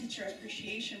by our teacher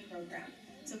appreciation program.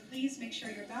 So please make sure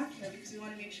you're back here, because we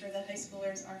want to make sure that high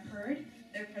schoolers are heard,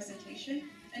 their presentation,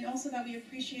 and also that we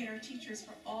appreciate our teachers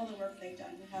for all the work they've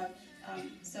done. We have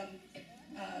some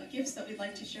gifts that we'd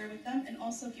like to share with them, and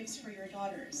also gifts for your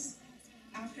daughters.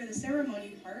 After the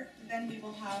ceremony part, then we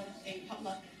will have a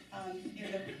potluck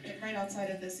right outside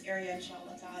of this area,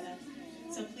 inshallah ta'ala.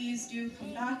 So please do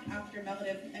come back after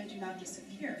Maghrib and do not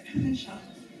disappear, inshallah.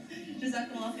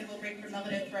 Jazakumullah khair. We'll break for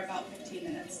Maghrib for about 15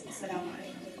 minutes. Assalamu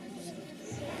alaikum.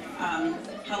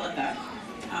 Halaqa,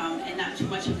 and not too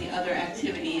much of the other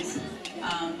activities,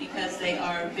 because they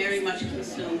are very much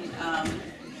consumed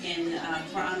in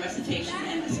Quran recitation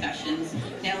and discussions.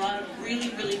 They have a lot of really,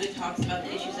 really good talks about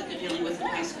the issues that they're dealing with in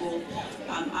high school.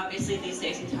 Obviously, these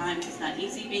days and times, it's not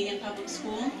easy being in public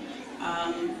school,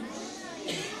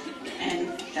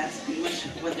 and that's pretty much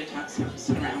what their talks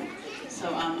surround.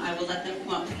 So I will let them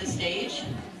come up to the stage.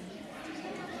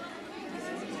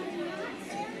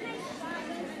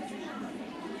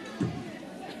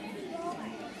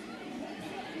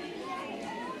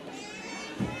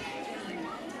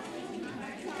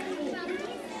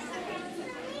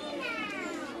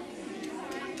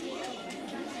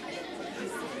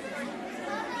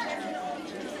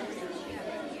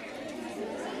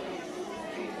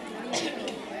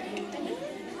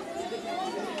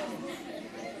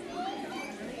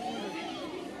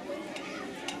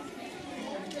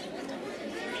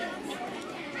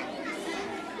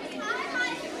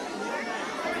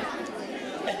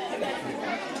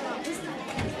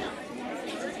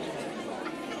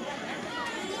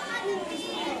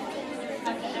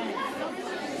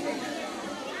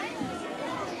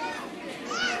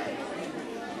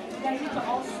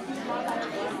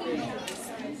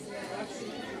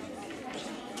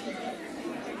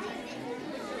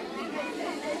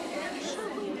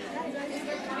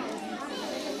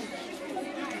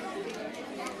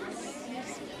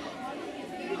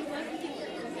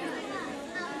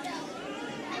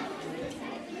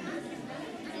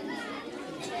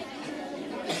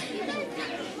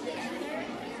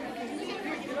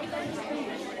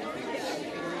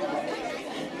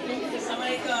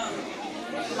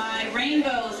 and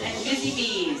rainbows and busy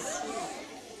bees.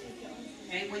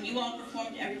 Okay, when you all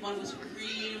performed, everyone was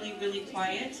really, really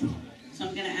quiet. So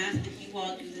I'm going to ask that you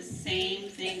all do the same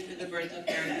thing for the birds of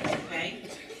paradise, okay?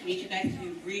 I need you guys to be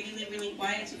really, really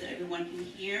quiet so that everyone can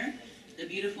hear the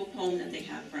beautiful poem that they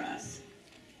have for us.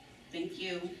 Thank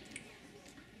you.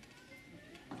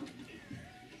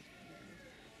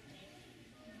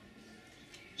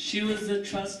 She was a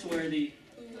trustworthy.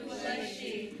 Who was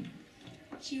she?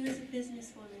 She was a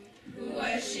businesswoman. Who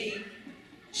was she?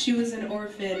 She was an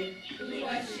orphan. Who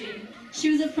was she? She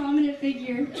was a prominent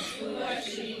figure. Who was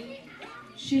she?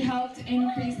 She helped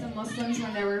increase the Muslims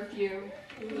when there were few.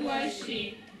 Who was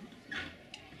she?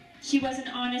 She was an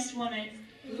honest woman.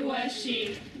 Who was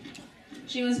she?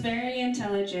 She was very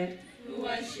intelligent. Who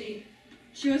was she?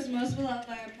 She was most beloved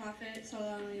by our Prophet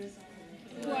Sallallahu Alaihi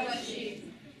Wasallam. Who was she?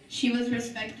 She was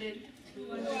respected. Who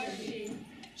was she?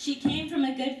 She came from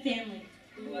a good family.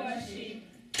 Who was she?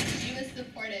 She was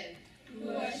supportive. Who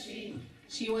was she?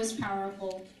 She was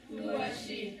powerful. Who was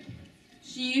she?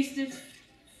 She used to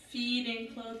feed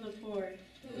and clothe the poor.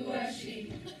 Who was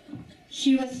she?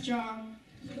 She was strong.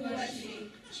 Who was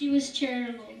she? She was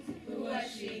charitable. Who was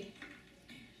she?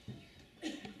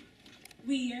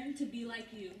 We yearn to be like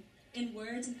you, in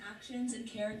words and actions and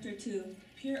character too.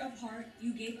 Pure of heart,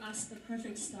 you gave us the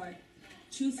perfect start.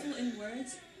 Truthful in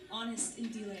words, honest in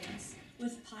dealings.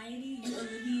 With piety, you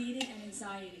alleviated an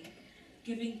anxiety,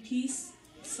 giving peace,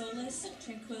 solace,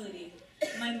 tranquility.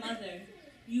 My mother,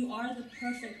 you are the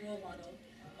perfect role model.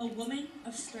 A woman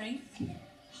of strength,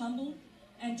 humble,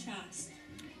 and chaste.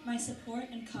 My support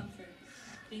and comfort.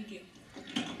 Thank you.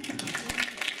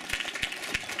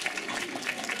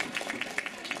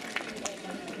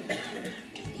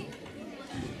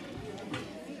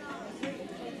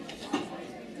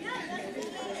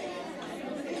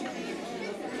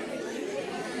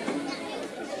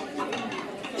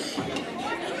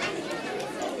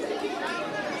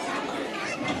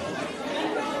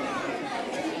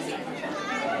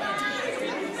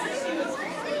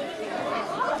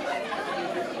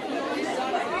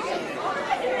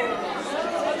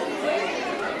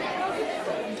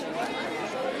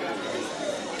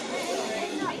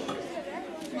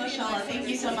 Mashallah, thank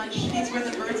you so much. These were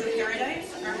the Birds of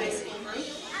Paradise, our high school group.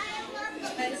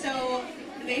 And so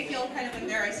they feel kind of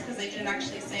embarrassed because they didn't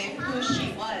actually say who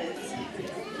she was.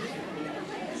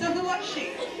 So who was she?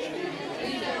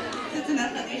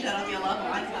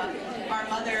 Our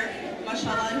mother,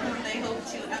 mashallah, whom they hope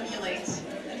to emulate.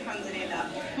 Alhamdulillah.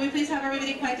 Can we please have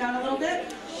everybody quiet down a little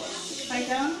bit? Quiet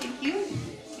down, thank you.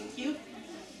 Thank you.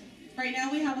 Right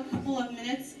now we have a couple of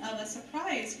minutes of a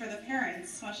surprise for the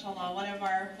parents, mashallah. One of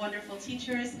our wonderful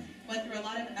teachers went through a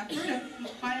lot of effort of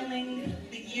compiling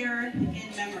the year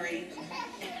in memory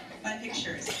by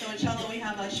pictures. So inshallah we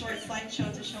have a short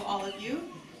slideshow to show all of you,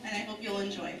 and I hope you'll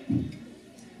enjoy.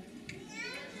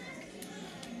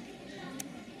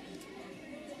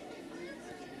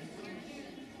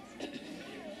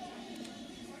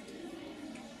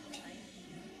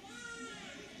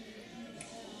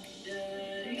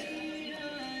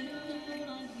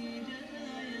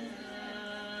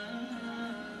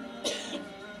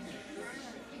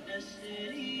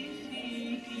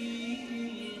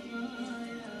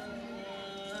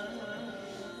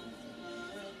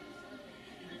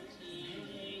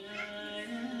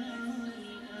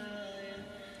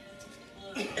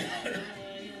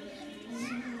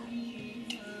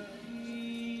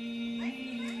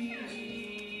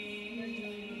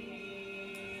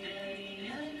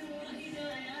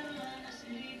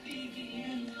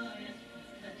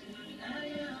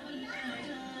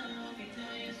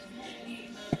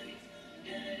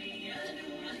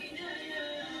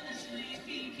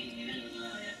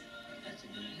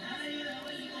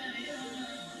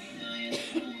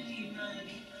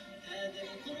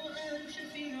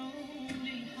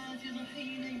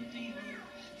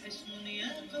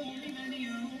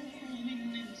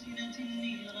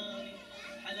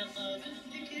 حلقة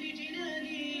بالذكر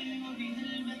جناني وبها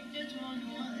المجد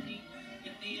عنواني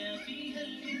يحيا فيها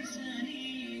الإنسان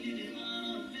لرضا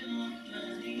رب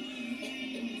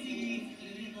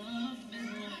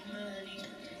الرحمن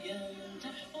يا من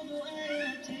تحفظ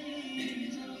آياتي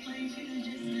ترقي في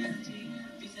الجنات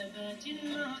بثبات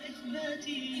مع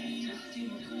إثباتي تختم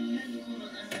كل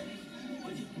القرآن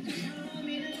وجدت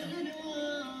من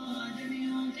الأنوار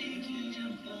يعطيك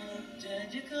الجبار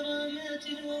تاج كرامات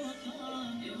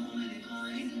ووقار يوم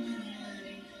لقاء المنان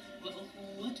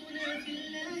وأخوتنا في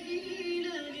الله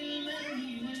لا للمال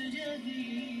والجاه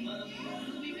وأقول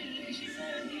بملء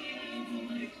شفاهي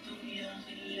بوركتم يا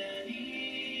خلاني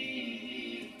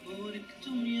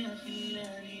بوركتم يا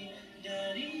خلاني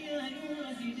داري يا نور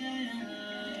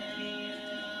هدايا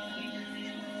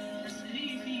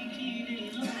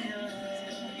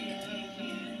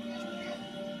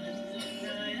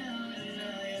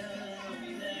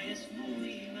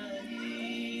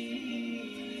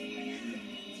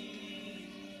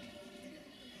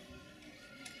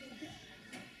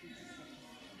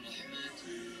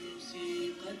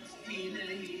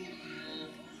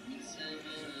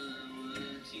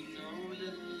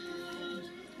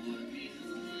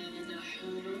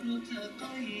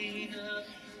ارتقينا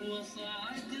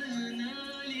وصعدنا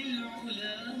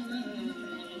للعلا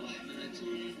رحمة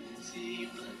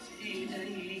سيقت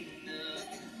إلينا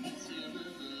من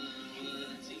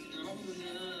سماوات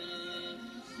علا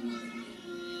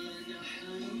ونحن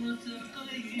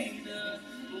ارتقينا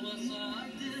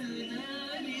وصعدنا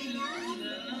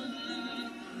للعلا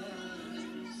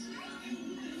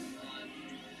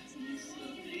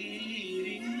صغير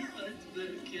قد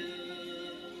بكى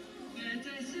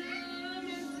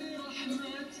فتسامت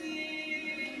رحمتي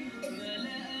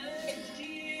ملأت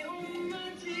في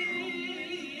أمتي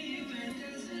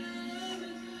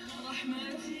فتسامت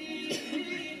رحمتي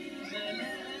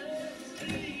ملأت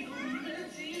في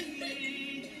أمتي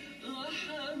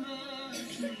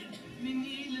رحمات من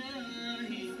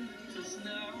إلهي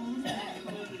تصنع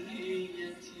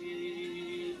حريتي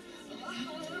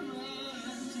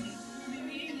رحمات من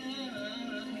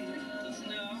إلهي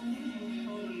تصنع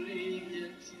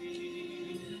حريتي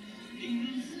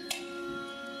إنسان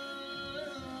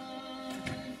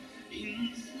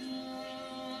إنسان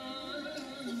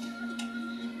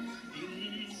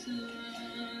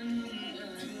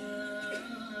أنا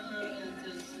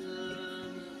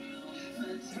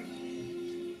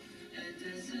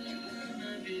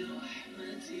أتسامى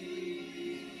برحمتي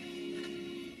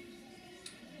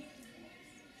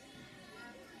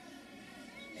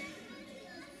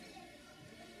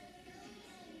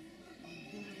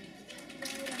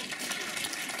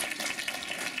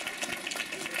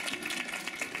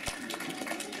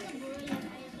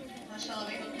MashaAllah,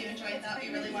 we hope you enjoyed that. We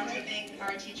really want to thank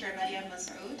our teacher, Rania,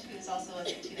 who is also a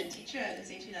Zaytuna teacher, a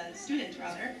Zaytuna student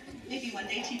rather, maybe one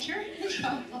day teacher,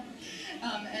 inshallah,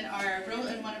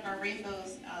 and one of our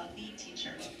Rainbow's lead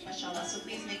teacher, MashaAllah. So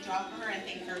please make dua for her and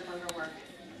thank her for her work,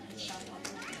 inshallah.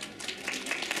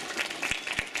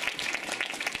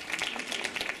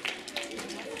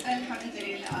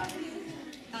 Alhamdulillah.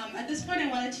 At this point, I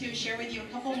wanted to share with you a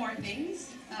couple more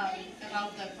things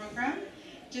about the program,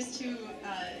 just to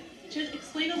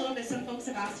explain a little bit. Some folks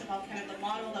have asked about kind of the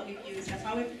model that we've used, and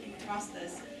how we came across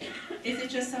this. Is it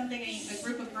just something, a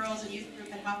group of girls, a youth group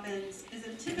that happens? Is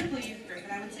it a typical youth group?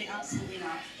 And I would say absolutely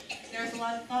not. There's a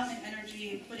lot of thought and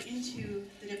energy put into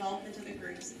the development of the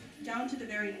groups, down to the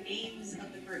very names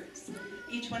of the groups.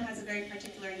 Each one has a very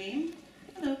particular name.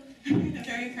 Hello. A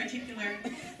very particular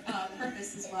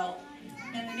purpose as well.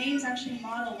 And the names actually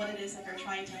model what it is that they're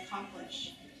trying to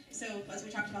accomplish. So as we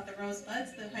talked about the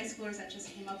rosebuds, the high schoolers that just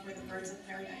came up were the birds of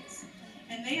paradise.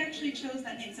 And they actually chose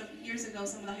that name. So years ago,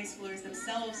 some of the high schoolers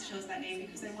themselves chose that name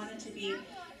because they wanted to be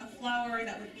a flower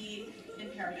that would be in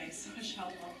paradise,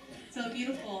 mashallah. So a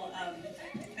beautiful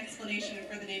explanation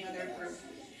for the name of their group.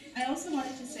 I also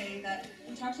wanted to say that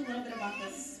we talked a little bit about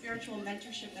the spiritual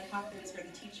mentorship that happens for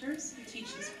the teachers who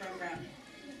teach this program.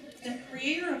 The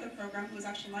creator of the program, who was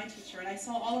actually my teacher, and I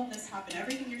saw all of this happen.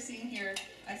 Everything you're seeing here,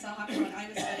 I saw happen when I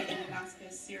was studying in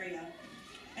Damascus, Syria.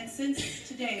 And since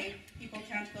today, people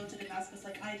can't go to Damascus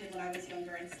like I did when I was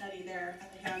younger and study there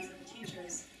at the hands of the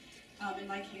teachers. In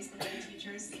my case, the women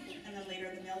teachers, and then later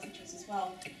the male teachers as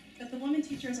well. But the women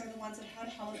teachers are the ones that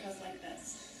had halaqas like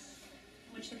this,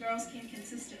 which the girls came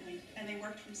consistently, and they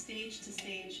worked from stage to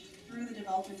stage through the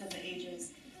development of the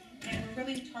ages. And we're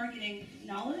really targeting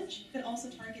knowledge, but also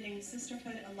targeting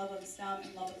sisterhood and love of Islam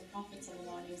and love of the Prophet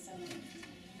ﷺ.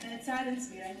 And it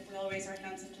saddens me, and I hope we all raise our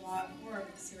hands in dua for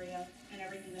Syria and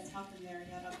everything that's happened there,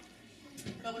 Ya Rab.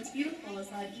 But what's beautiful is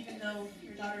that even though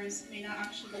your daughters may not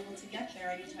actually be able to get there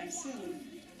anytime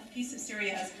soon, a piece of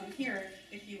Syria has come here,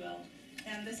 if you will.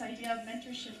 And this idea of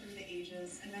mentorship through the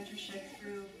ages, and mentorship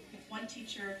through one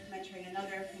teacher mentoring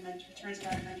another, who turns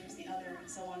around and mentors the other, and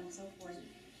so on and so forth.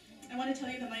 I want to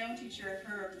tell you that my own teacher,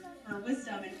 her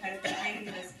wisdom in kind of creating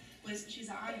this was, she's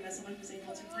a alima, someone who's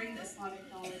able to bring the Islamic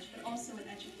knowledge, but also an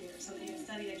educator, somebody who had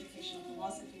studied educational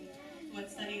philosophy, who had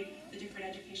studied the different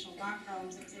educational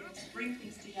backgrounds, and was able to bring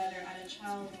things together at a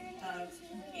child of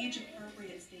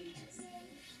age-appropriate stages.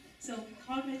 So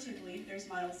cognitively, there's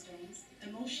milestones.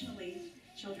 Emotionally,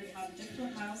 children have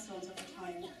different milestones over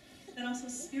time. Then also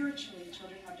spiritually,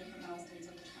 children have different milestones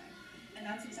over time. And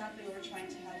that's exactly what we're trying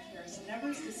to have here. So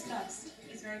whatever's discussed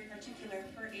is very particular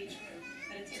per age group,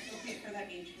 that it's appropriate for that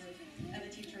age group, and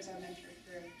the teachers are mentored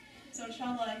through. So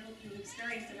inshallah, I hope you've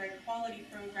experienced a very quality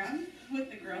program with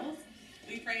the girls.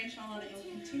 We pray inshallah that you'll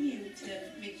continue to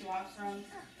make dua from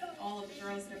all of the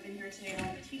girls that have been here today and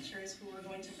all the teachers who we're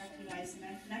going to recognize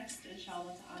next,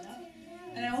 inshallah ta'ala.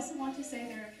 And I also want to say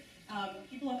there,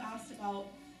 people have asked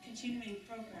about continuing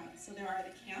programs. So there are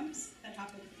the camps that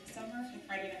happen through the summer, the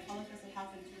Friday night halakas that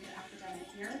happen through the academic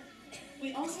year.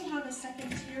 We also have a second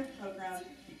tier program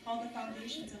called the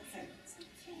Foundations of Hifz.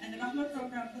 And the Rahmah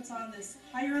program puts on this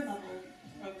higher level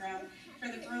program for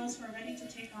the girls who are ready to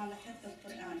take on the hifz of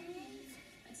Quran.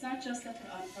 It's not just the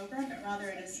Quran program, but rather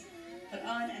it is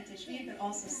Quran and Tajweed, but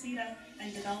also Sira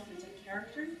and development of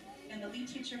character. And the lead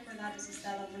teacher for that is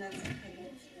Ustad Aminah,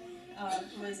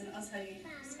 who is an Azhari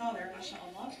scholar,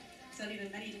 mashallah, studied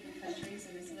in many different countries,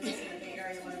 and is living in the Bay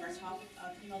Area, one of our top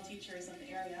female teachers of the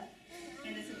area.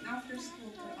 And it's an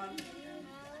after-school Quran program.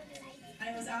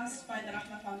 I was asked by the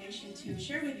Rahmah Foundation to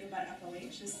share with you about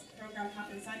FOH. This program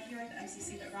happens not here at the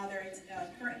MCC, but rather it's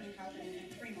currently happening in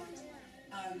Fremont.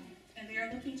 And they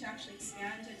are looking to actually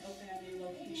expand and open a new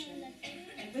location.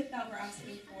 And with that, we're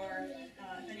asking for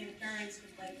if any of the parents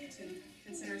would like to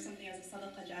consider something as a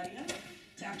Halaqa jariyah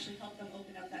to actually help them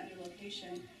open up that new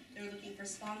location. They're looking for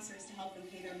sponsors to help them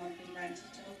pay their monthly rent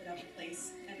to open up a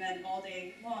place. And then all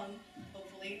day long,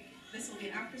 hopefully, this will be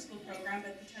an after-school program,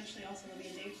 but potentially also will be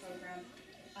a day program.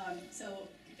 So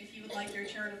if you would like your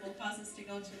charitable causes to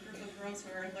go to a group of girls who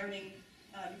are learning,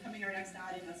 becoming our next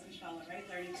Adimas, inshallah, right?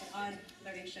 Learning Quran,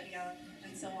 learning Sharia,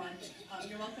 and so on.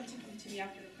 You're welcome to come to me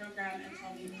after the program and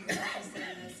tell me if you're interested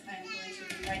in this. I'm going to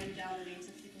be writing down the names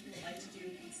of people who would like to do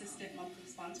consistent monthly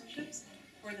sponsorships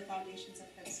for the Foundations of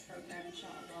Hifz program,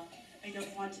 inshallah. I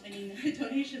don't want any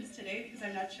donations today because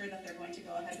I'm not sure that they're going to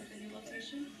go ahead with the new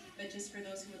location, but just for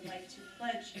those who would like to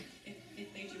pledge,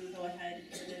 if they do go ahead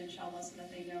with it, inshallah, so that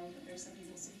they know that there's some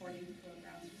people supporting the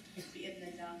program.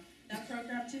 That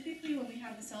program, typically when we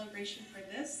have the celebration for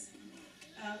this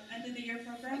end of the year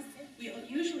program, we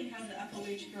usually have the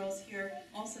FOH girls here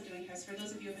also doing Hifz. For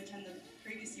those of you who have attended the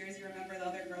previous years, you remember the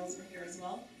other girls were here as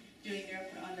well, doing their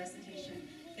Quran recitation.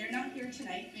 They're not here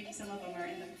tonight, maybe some of them are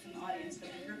in the audience,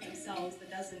 but the group themselves, the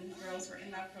dozen girls who are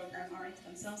in that program, aren't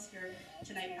themselves here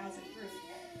tonight as a group.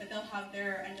 But they'll have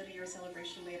their end of the year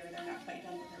celebration later. They're not quite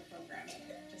done with their program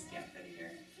just yet for the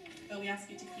year. But we ask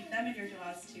you to keep them in your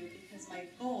du'as too, because my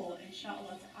goal,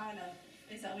 inshallah ta'ala,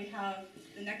 is that we have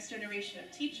the next generation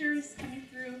of teachers coming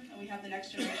through, and we have the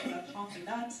next generation of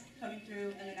hafidat coming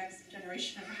through, and the next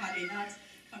generation of hadinat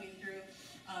coming through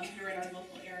here in our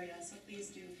local area. So please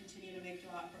do continue to make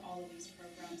dua for all of these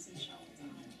programs, inshallah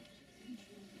ta'ala.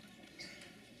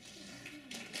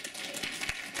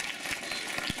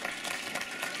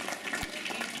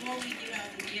 Before we give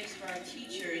out the gifts for our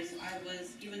teachers, I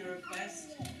was given a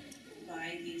request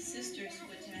by the sisters who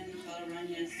attend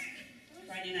Rania's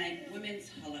Friday night women's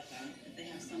Halaqa that they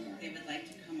have something they would like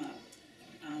to come up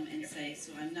and say.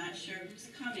 So I'm not sure who's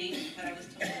coming, but I was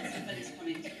told that somebody's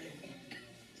coming to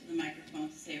the microphone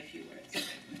to say a few words.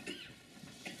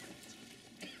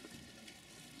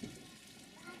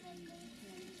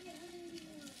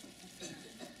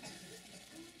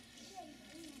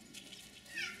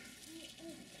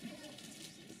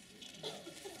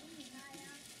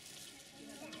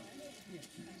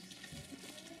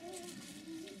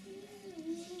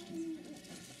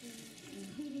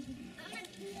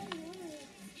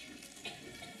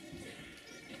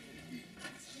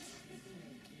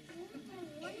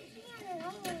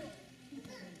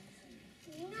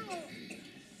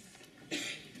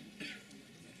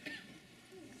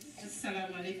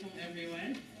 Assalamu alaikum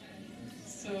everyone.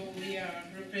 So we are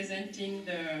representing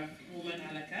the Women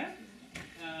Halaqa.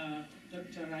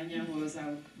 Dr. Rania was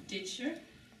our teacher.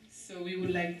 So we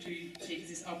would like to take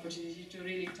this opportunity to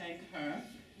really thank her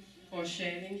for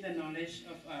sharing the knowledge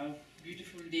of our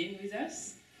beautiful deen with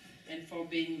us and for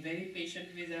being very patient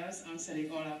with us,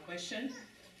 answering all our questions.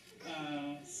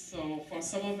 So for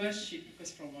some of us, she took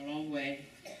us from a long way,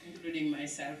 including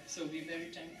myself. So we're very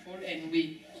thankful, and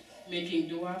we making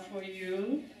dua for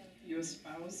you, your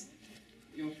spouse,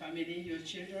 your family, your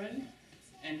children,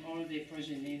 and all the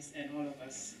progenies and all of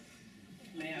us.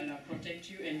 May Allah protect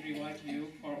you and reward you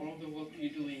for all the work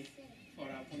you're doing for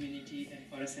our community and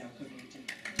for us, our community.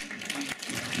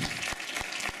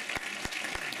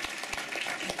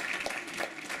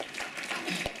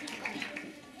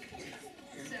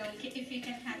 So if you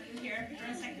can have you here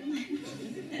for a second.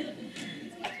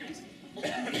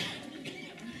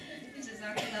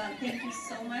 Thank you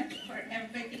so much for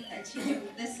everything that you do.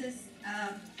 This is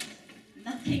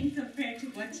nothing compared to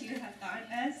what you have taught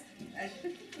us.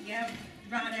 You have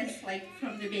brought us like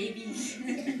from the babies.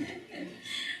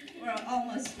 We're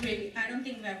almost really, I don't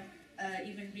think we've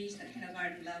even reached the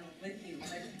kindergarten level with you,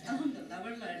 but alhamdulillah,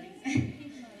 we're learning.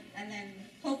 And then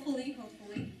hopefully,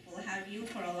 we'll have you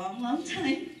for a long, long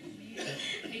time.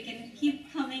 We can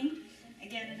keep coming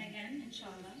again and again,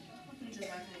 inshallah.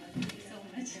 Jazakallah. Thank you so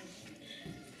much.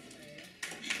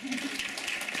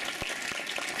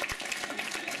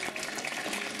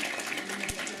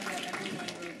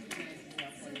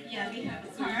 Yeah, we have a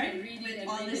card with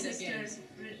all the sisters'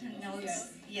 written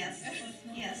notes. Yes,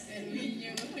 yes. And we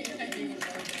knew.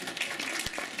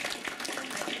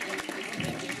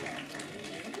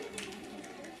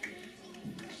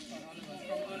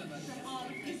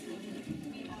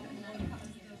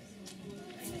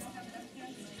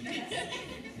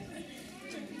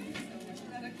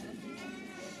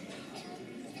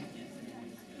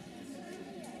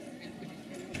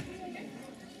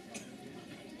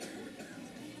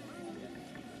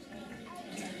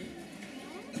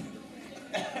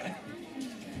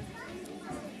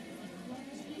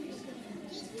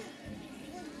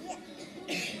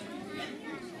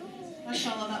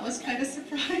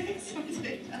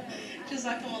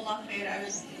 Jazakumullah khair.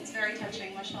 It's very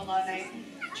touching, mashallah. And I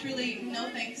truly, no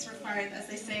thanks required, as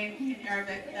they say in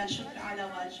Arabic, la shukr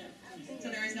ala wajib. So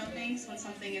there is no thanks when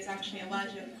something is actually a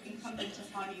wajib, incumbent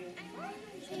upon you.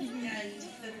 And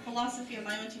the philosophy of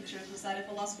my own teachers was that if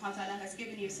Allah subhanahu wa ta'ala has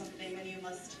given you something, then you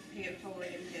must pay it forward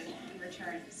and give in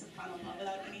return, subhanAllah,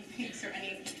 without any thanks or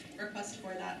any request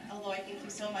for that. Although I thank you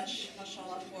so much,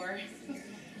 mashallah, for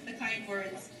the kind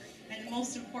words. And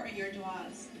most important, your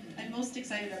du'as. I'm most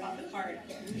excited about the card.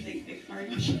 Big card,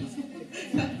 mashallah.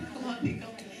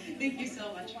 Thank you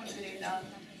so much.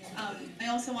 I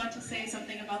also want to say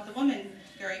something about the women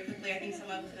very quickly. I think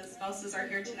some of the spouses are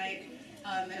here tonight.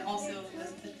 And also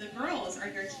the girls are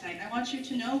here tonight. I want you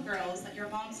to know, girls, that your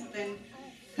moms have been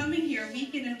coming here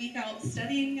week in and week out,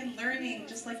 studying and learning,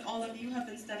 just like all of you have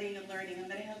been studying and learning,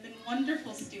 and they have been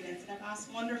wonderful students and have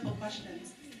asked wonderful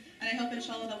questions. And I hope,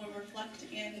 inshallah, that will reflect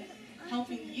in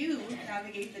helping you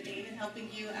navigate the deen and helping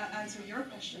you answer your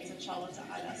questions, inshallah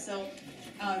ta'ala. So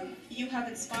you have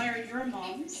inspired your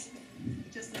moms,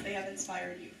 just as they have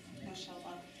inspired you,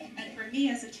 mashallah. And for me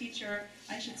as a teacher,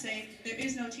 I should say there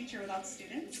is no teacher without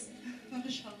students,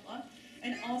 mashallah.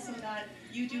 And also that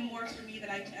you do more for me than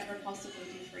I could ever possibly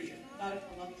do for you.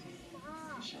 Barakallahu feekum,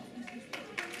 mashallah.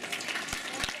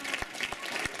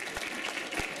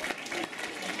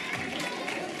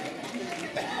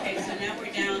 Okay, so now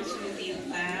we're down to the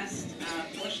last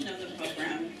portion of the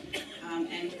program.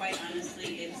 And quite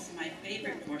honestly, it's my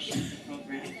favorite portion of the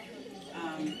program.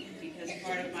 Because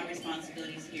part of my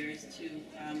responsibilities here is to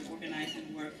organize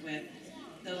and work with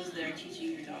those that are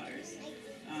teaching your daughters.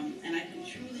 And I can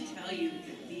truly tell you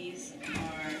that these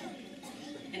are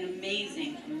an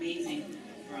amazing, amazing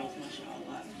girls,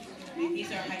 mashallah. I mean,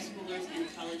 these are high schoolers and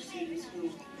college students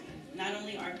who not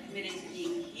only are committed to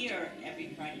being here every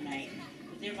Friday night,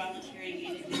 but they're volunteering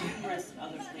in numerous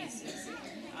other places.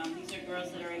 These are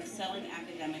girls that are excelling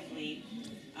academically,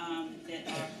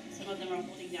 some of them are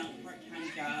holding down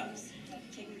part-time jobs,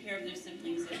 taking care of their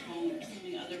siblings at home,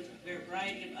 assuming a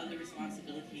variety of other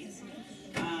responsibilities.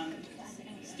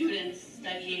 Students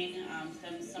studying,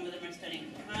 some of them are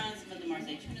studying Quran, some of them are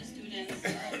Zaytuna students,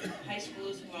 high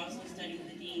schoolers who are also studying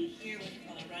the deen here with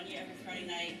Rania every Friday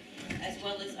night, as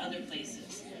well as other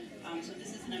places. So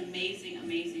this is an amazing,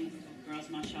 amazing group of girls,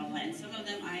 mashallah, and some of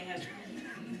them I have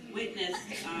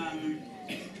witnessed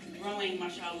growing,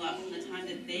 mashallah, from the time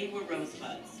that they were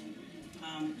rosebuds,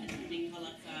 attending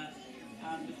Halaqa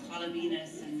with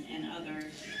Khalabinas and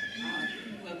others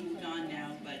who have moved on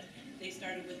now, but they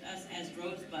started with us as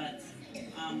rosebuds,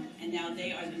 and now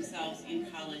they are themselves in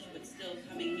college, but still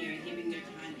coming here and giving their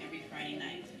time every Friday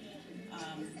night,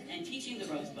 and teaching the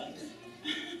rosebuds.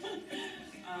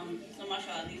 So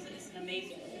mashallah, it's an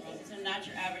amazing world. These are not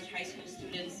your average high school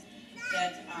students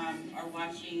that are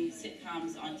watching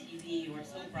sitcoms on TV or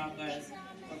soap operas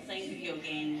or playing video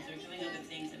games or doing other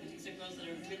things. I mean, these are girls that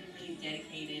are really, really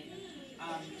dedicated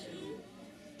to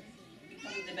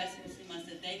becoming the best Muslims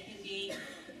that they can be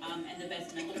and the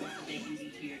best mentors that they can be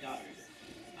to your daughters.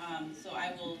 So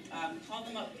I will call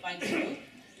them up by group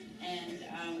and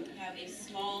have a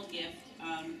small gift.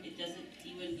 It doesn't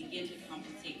even begin to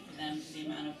compensate for them for the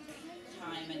amount of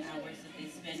time and hours that they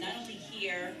spend, not only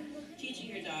here teaching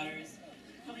your daughters,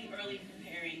 coming early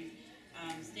preparing,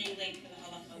 staying late for the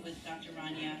Halaqa with Dr.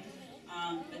 Rania,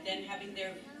 but then having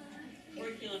their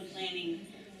curriculum planning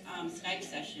Skype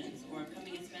sessions, or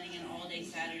coming and spending an all-day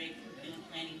Saturday curriculum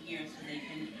planning here so they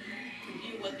can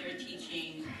review what they're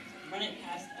teaching, run it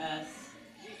past us,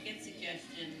 get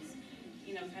suggestions,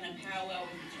 kind of powwow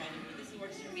with each other. But this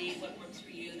works for me, what works for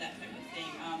you, that type of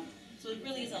thing. So it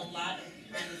really is a lot of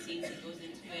behind the scenes that goes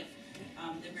into it.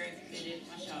 They're very committed,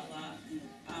 mashallah.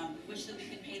 Wish that we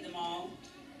could pay them all,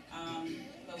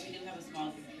 but we do have a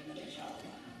small group for them,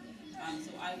 inshallah.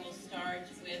 So I will start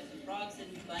with the Frogs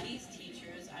and Bunnies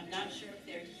teachers. I'm not sure if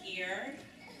they're here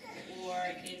or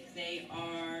if they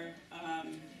are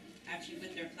actually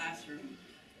with their classroom.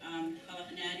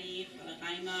 Khalaqnani,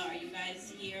 Khalaqaima, are you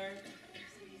guys here?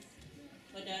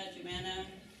 Huda, Jumana?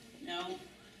 No?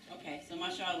 Okay, so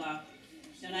mashallah.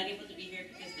 They're not able to be here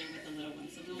because they're with the little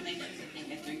ones, so we will make sure that they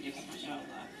get their gifts,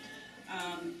 mashallah.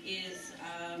 Is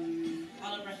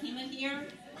Ala Rahima here?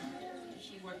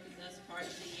 She worked with us part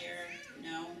of the year?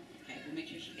 No? Okay, we'll make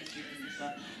sure she gets her gift as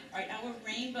well. All right, our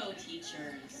rainbow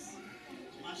teachers.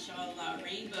 Mashallah,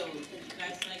 rainbow. Would you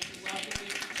guys like to welcome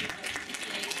your teachers up to the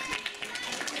stage, please?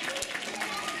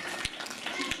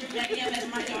 Teacher Rania, as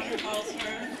my daughter calls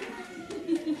her.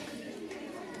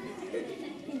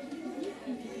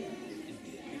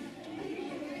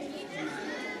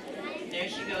 There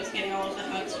she goes, getting all of the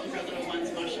hugs from her little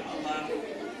ones, mashallah.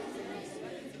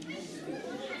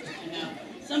 I know.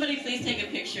 Somebody please take a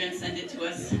picture and send it to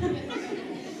us.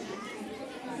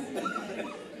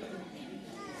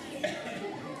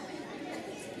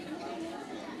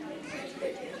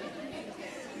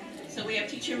 So we have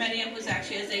teacher Mariam, who's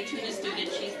actually a Zaytuna student.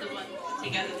 She's the one who put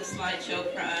together the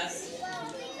slideshow for us.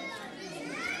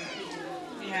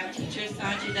 We have teacher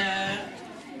Sajida,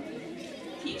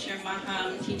 teacher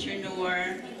Maham, teacher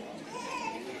Noor.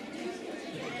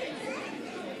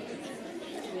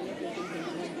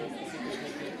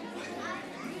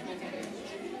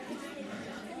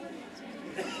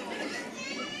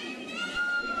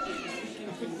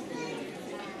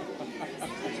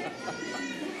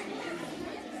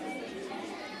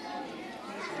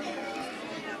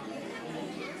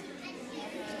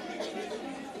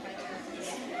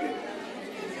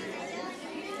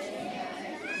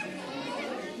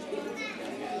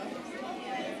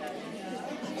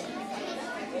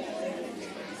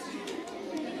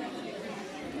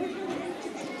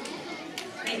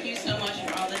 Thank you so much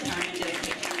for all the time and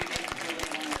dedication.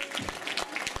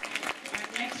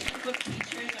 Our next group of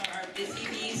teachers are our Busy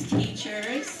Bees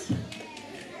teachers,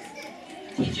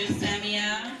 teacher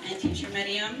Samia and teacher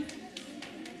Mariam.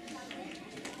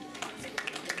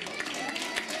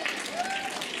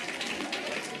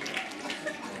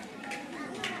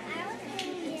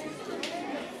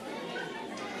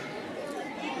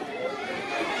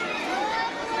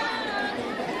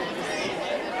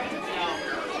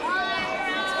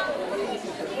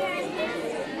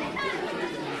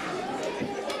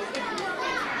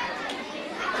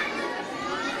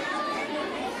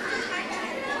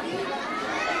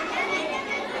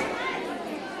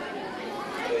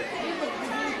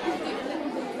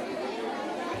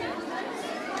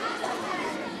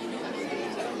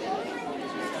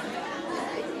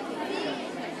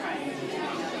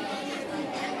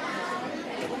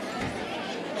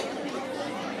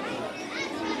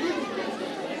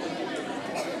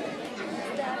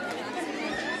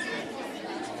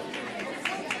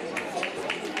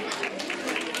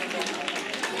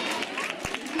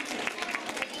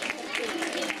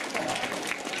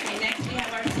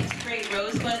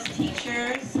 Rosebuds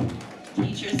teachers,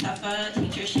 teacher Safa,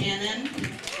 teacher Shannon.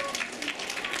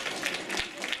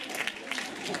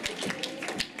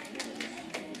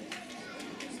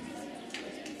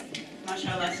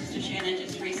 Mashallah, Sister Shannon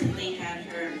just recently had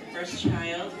her first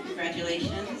child.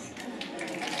 Congratulations.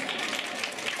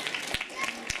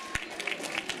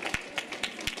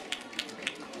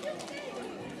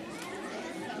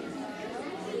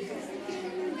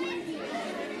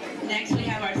 Next, we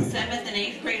have our 7th and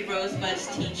 8th grade Rosebuds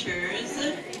teachers.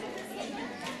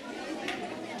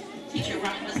 Teacher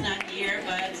Rahma's not here,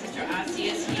 but Sister Asi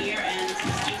is here, and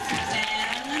Sister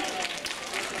Suzanne.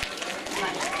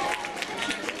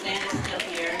 Suzanne is still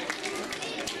here.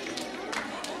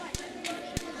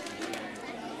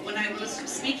 When I was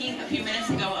speaking a few minutes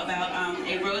ago about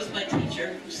a Rosebud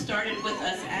teacher who started with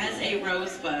us as a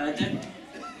Rosebud,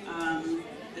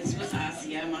 this was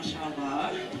Asia,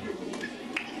 mashallah.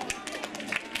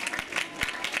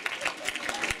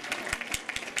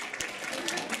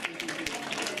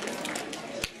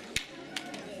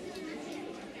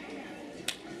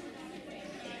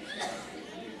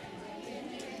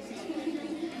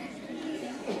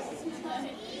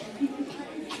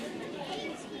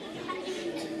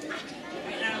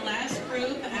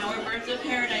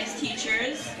 Paradise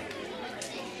teachers.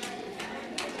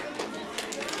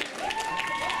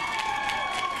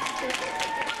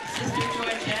 Sister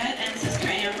Georgette and Sister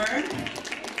Amber.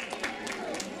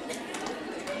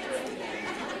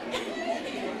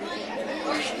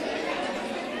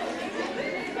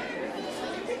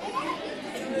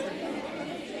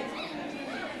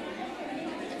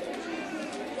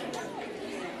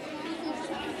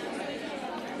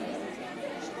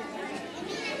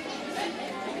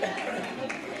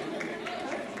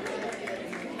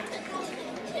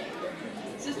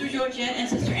 Georgette and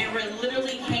Sister Amber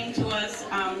literally came to us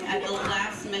at the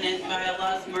last minute by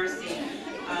Allah's mercy.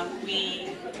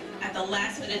 We, at the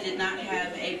last minute, did not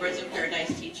have a Birds of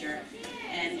Paradise teacher.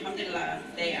 And alhamdulillah,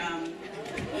 they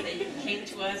came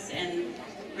to us and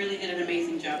really did an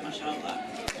amazing job, mashallah.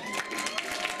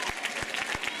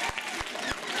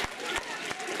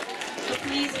 So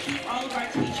please keep all of our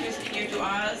teachers in your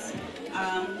du'as.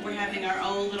 We're having our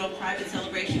own little private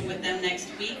celebration with them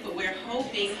next week, but we're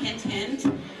hoping, hint, hint,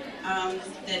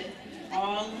 that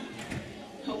all,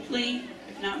 hopefully,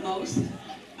 if not most,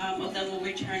 of them will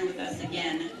return with us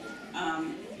again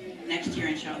next year,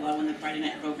 inshallah, when the Friday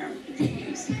night program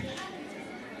continues.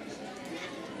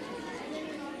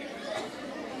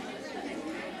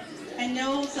 And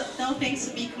no things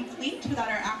would be complete without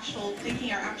our actual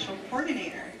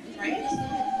coordinator, right?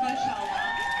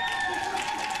 Mashallah.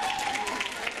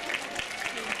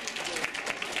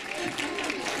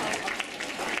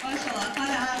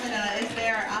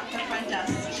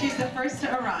 first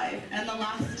to arrive and the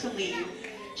last to leave.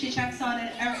 She checks on in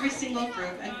every single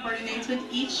group and coordinates with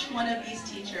each one of these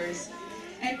teachers.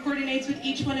 And coordinates with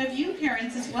each one of you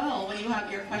parents as well when you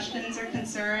have your questions or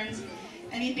concerns,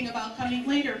 anything about coming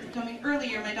later, coming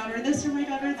earlier, my daughter this or my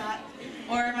daughter that,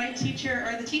 or my teacher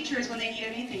or the teachers when they need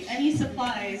anything, any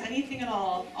supplies, anything at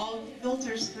all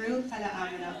filters through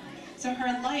Aminah. So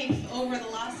her life over the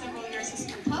last several years has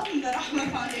become the Rahmah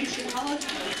Foundation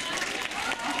Halaqa.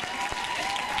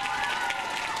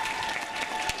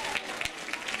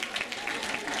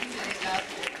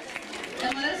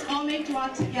 And let us all make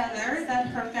dua together that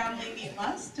her family be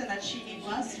blessed and that she be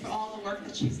blessed for all the work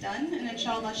that she's done. And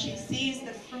inshallah, she sees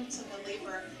the fruits of the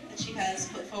labor that she has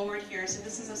put forward here. So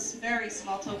this is a very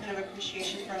small token of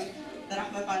appreciation from the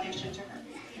Rahmah Foundation to her.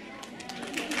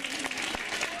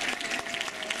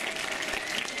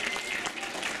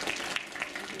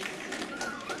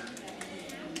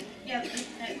 Yeah,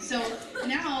 so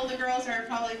now the girls are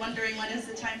probably wondering when is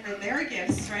the time for their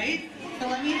gifts, right? So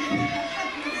let me...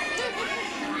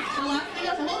 The last thing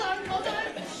is, hold on.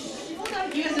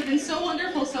 You guys have been so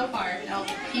wonderful so far. Now,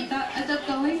 keep that adab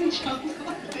going, inshallah.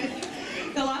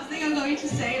 The last thing I'm going to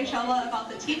say, inshallah, about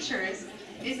the teachers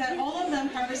is that all of them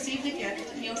have received a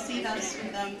gift, and you'll see that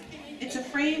from them. It's a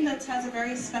frame that has a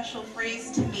very special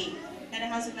phrase to me, and it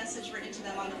has a message written to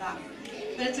them on the back.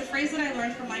 But it's a phrase that I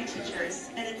learned from my teachers,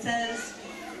 and it says,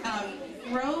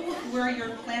 grow where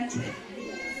you're planted.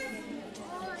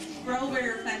 Grow where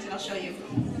you're planted. I'll show you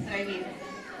what I mean.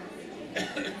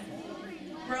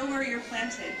 Grow where you're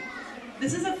planted.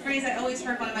 This is a phrase I always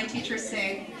heard one of my teachers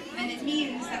say, and it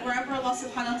means that wherever Allah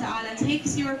subhanahu wa ta'ala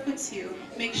takes you or puts you,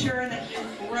 make sure that you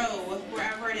grow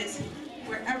wherever it is,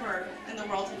 wherever in the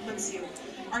world He puts you.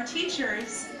 Our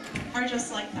teachers are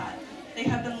just like that. They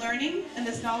have been learning, and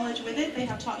this knowledge with it, they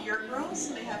have taught your girls,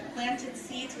 they have planted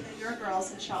seeds within your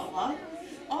girls, inshallah.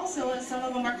 Also, some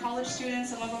of them are college students,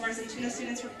 some of them are Zaytuna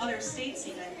students from other states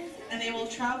even, and they will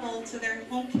travel to their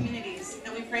home communities,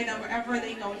 and we pray that wherever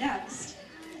they go next,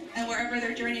 and wherever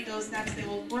their journey goes next, they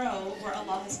will grow where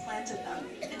Allah has planted them,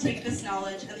 and take this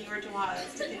knowledge and your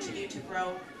du'as to continue to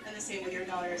grow, and the same with your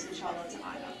daughters, inshallah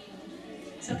ta'ala.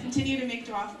 So continue to make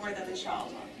dua for them,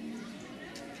 inshallah.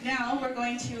 Now we're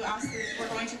going to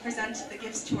present the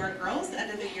gifts to our girls, the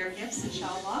end of the year gifts,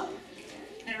 inshallah.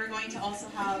 And we're going to also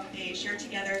have a share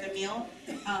together the meal.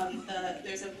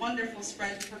 There's a wonderful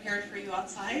spread prepared for you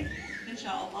outside,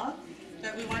 inshallah.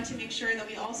 But we want to make sure that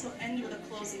we also end with a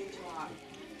closing dua.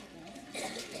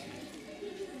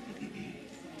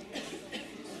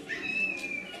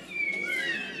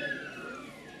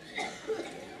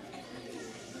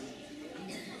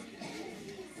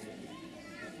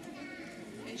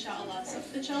 Inshallah. So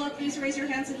inshallah, please raise your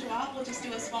hands in dua. We'll just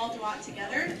do a small dua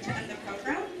together to end the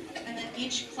program. And then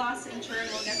each class in turn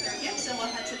will get their gifts, and we'll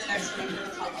head to the next room for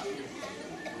the Halaqa.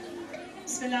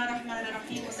 Bismillah ar-Rahman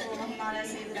ar-Rahim. Wa sallallahu ala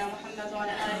Sayyidina Muhammad wa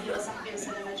ala alihi wa sahbihi wa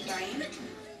sallam ajma'in.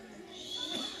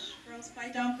 Girls,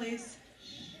 quiet down, please.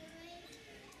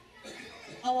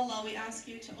 Oh Allah, we ask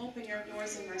you to open your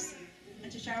doors of mercy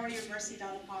and to shower your mercy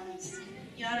down upon us.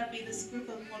 Ya Rabbi, this group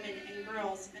of women and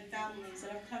girls and families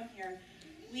that have come here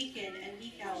week in and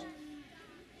week out,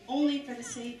 only for your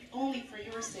sake, only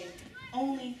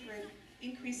for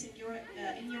increasing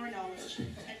in your knowledge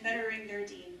and bettering their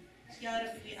deen. Ya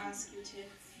Rabbi, we ask you to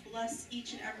bless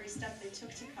each and every step they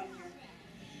took to come here,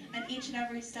 and each and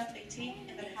every step they take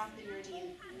in the path of your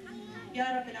deen. Ya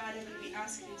Rabbi Alamin, we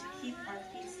ask you to keep our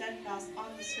feet steadfast on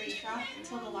the straight track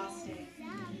until the last day.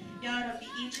 Ya Rabbi,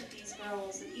 each of these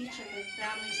girls and each of the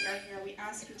families that are here, we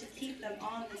ask you to keep them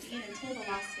on the deen until the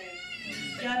last day.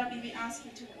 Ya Rabbi, we ask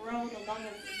you to grow the love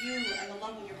of you and the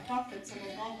love of your Prophet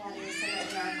sallallahu alaihi wasallam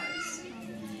in our hearts.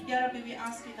 Ya Rabbi, we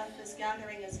ask you that this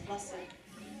gathering is blessed,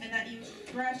 and that you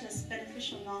grant us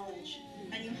beneficial knowledge,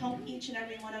 and you help each and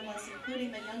every one of us,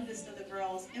 including the youngest of the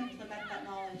girls, implement that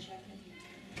knowledge.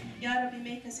 Ya Rabbi,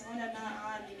 make us ulama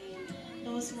alimeen,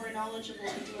 those who are knowledgeable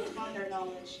and do upon their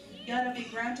knowledge. Ya Rabbi,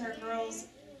 grant our girls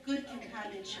good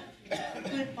companionship,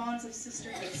 good bonds of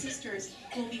sisterhood, sisters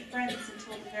who will be friends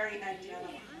until the very end, Ya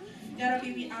Rabbi. Ya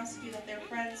Rabbi, we ask you that their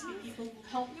friends be people who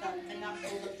help them and not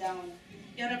pull them down.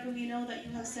 Ya Rabbi, we know that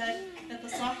you have said that the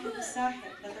sahib is sahib,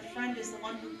 that the friend is the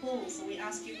one who pulls, so we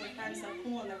ask you for friends that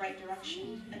pull in the right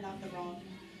direction and not the wrong.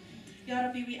 Ya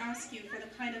Rabbi, we ask you for the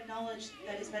kind of knowledge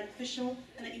that is beneficial,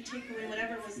 and that you take away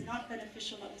whatever was not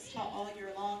beneficial that was taught all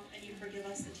year long, and you forgive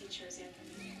us, the teachers, Ya Rabbi.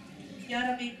 Ya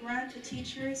Rabbi, grant the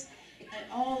teachers and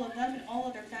all of them and all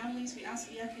of their families, we ask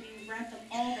you, grant them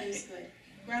all that is good.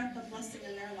 Grant the blessing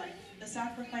in their life, the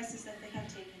sacrifices that they have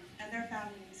taken, and their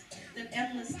families. The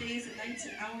endless days and nights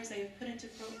and hours they have put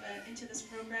into this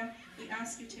program, we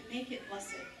ask you to make it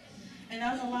blessed. And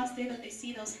on the last day that they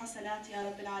see those hasanat, Ya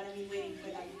Rabbil Alameen, waiting for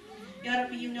them. Ya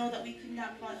Rabbi, you know that we could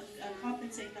not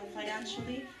compensate them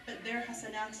financially, but their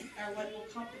hasanat are what will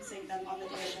compensate them on the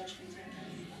day of judgment.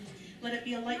 Let it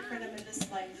be a light for them in this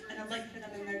life, and a light for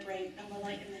them in their grave, and a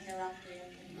light in the hereafter.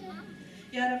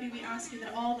 Ya Rabbi, we ask you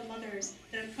that all the mothers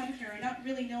that have come here are not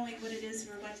really knowing what it is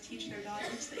we're going to teach their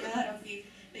daughters, that Ya Rabbi,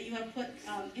 that you have put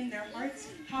in their hearts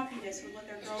happiness with what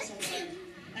their girls have learned,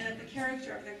 and that the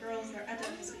character of their girls, their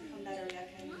adab has become better, Ya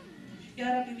Karim. Ya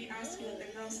Rabbi, we ask you that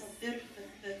the girls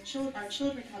have our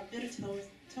children have bir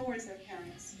towards their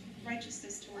parents,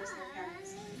 righteousness towards their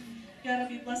parents. Ya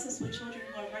Rabbi, bless us with children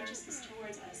who have righteousness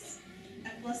towards us,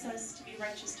 and bless us to be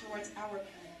righteous towards our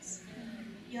parents.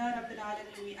 Ya Rabbil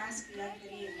Alameen, we ask you, Ya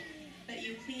Kareem, that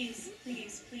you please,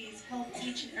 please, please help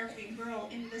each and every girl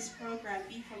in this program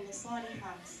be from the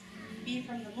Salihats, be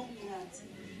from the Mu'minat.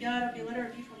 Ya Rabbi, let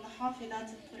her be from the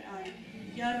Hafidat al-Quran.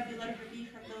 Ya Rabbi, let her be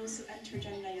from those who enter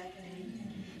Jannah, Ya Kareem.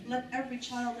 Let every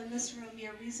child in this room be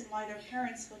a reason why their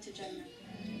parents go to Jannah.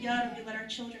 Ya Rabbi, let our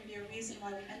children be a reason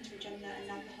why we enter Jannah and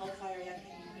not the hellfire, Ya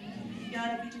Kareem. Ya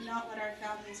Rabbi, do not let our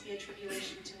families be a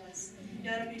tribulation to us.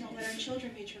 Ya Rabbi, don't let our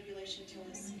children be a tribulation to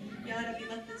us. Ya Rabbi,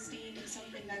 let this deen be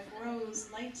something that grows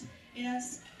light in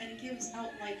us and gives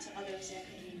out light to others, Ya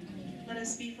Kareem. Let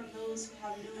us be from those who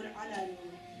have nur ala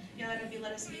nur. Ya Rabbi,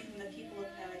 let us be from the people of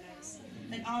paradise.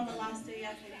 And on the last day,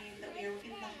 Ya Kareem, that we are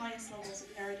in the highest levels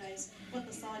of paradise with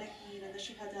the Salihin and the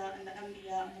Shuhada and the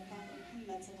Anbiya and the Prophet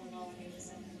Muhammad sallallahu alayhi wa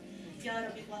sallam. Ya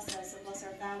Rabbi, bless us and bless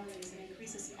our families and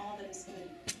increase us in all that is good.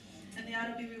 And Ya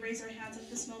Rabbi, we raise our hands at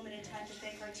this moment in time to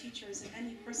thank our teachers and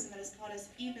any person that has taught us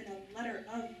even a letter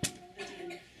of the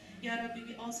deen. Ya Rabbi,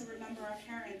 we also remember our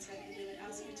parents, Ya Kareem, and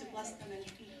ask you to bless them and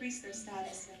increase their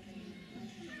status, Ya Kareem.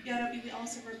 Ya Rabbi, we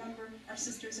also remember our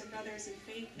sisters and brothers in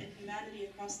faith and humanity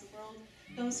across the world.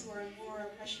 Those who are in war,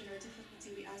 oppression, or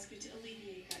difficulty, we ask you to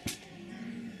alleviate that.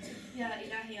 Ya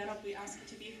Ilahi, Ya Rabbi, we ask you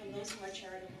to be from those who are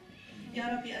charitable. Ya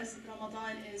Rabbi, as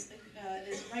Ramadan is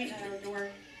right at our door,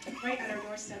 right at our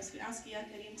doorsteps, we ask you, Ya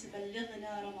Kareem, to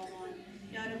balighna Ramadan.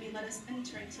 Ya Rabbi, let us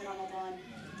enter into Ramadan.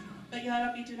 But Ya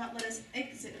Rabbi, do not let us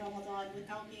exit Ramadan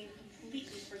without being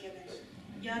completely forgiven.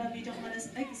 Ya Rabbi, don't let us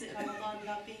exit Ramadan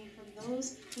without being from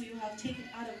those who you have taken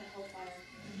out of the hellfire.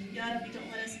 Ya Rabbi,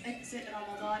 don't let us exit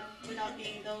Ramadan without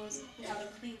being those who have a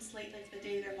clean slate like the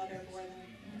day their mother bore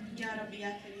them. Ya Rabbi,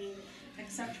 Ya Kareem,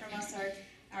 accept from us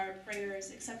our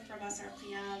prayers, accept from us our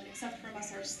qiyam, accept from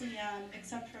us our siyam,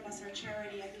 accept from us our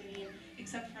charity, Ya Kareem,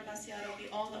 accept from us, Ya Rabbi,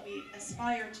 all that we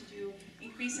aspire to do,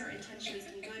 increase our intentions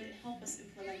in good, and help us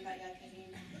implement that, Ya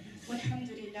Kareem.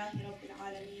 Walhamdulillahi Rabbil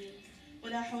Alameen.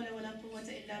 ولا حول ولا قوة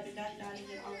إلا بالله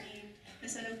العلي العظيم.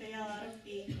 نسألك يا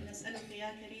ربي ونسألك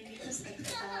يا كريم حسن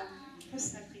الختام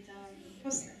حسن الختام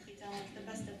حسن الختام, the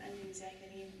best of endings, Ya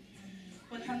Kareem.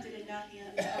 والحمد لله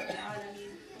رب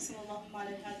العالمين, وصلى الله على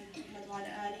الهادي محمد وعلى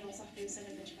آله وصحبه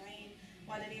وسلم أجمعين,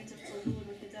 وعلى نية القبول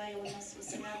والهداية والنصر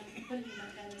والسلام في كل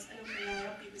مكان. نسألك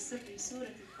يا ربي بسر سورة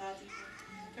الفاتحة.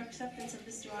 For acceptance of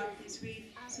this dua, please read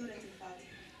Surah Al-Fatiha.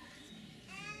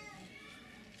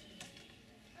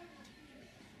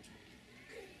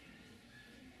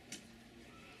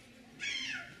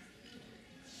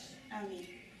 Ameen.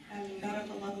 Ameen.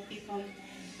 Barakallahu feekum.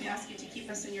 We ask you to keep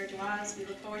us in your du'as. We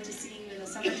look forward to seeing you in the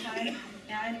summertime.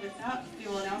 And with that, we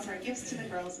will announce our gifts to the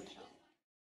girls, inshallah.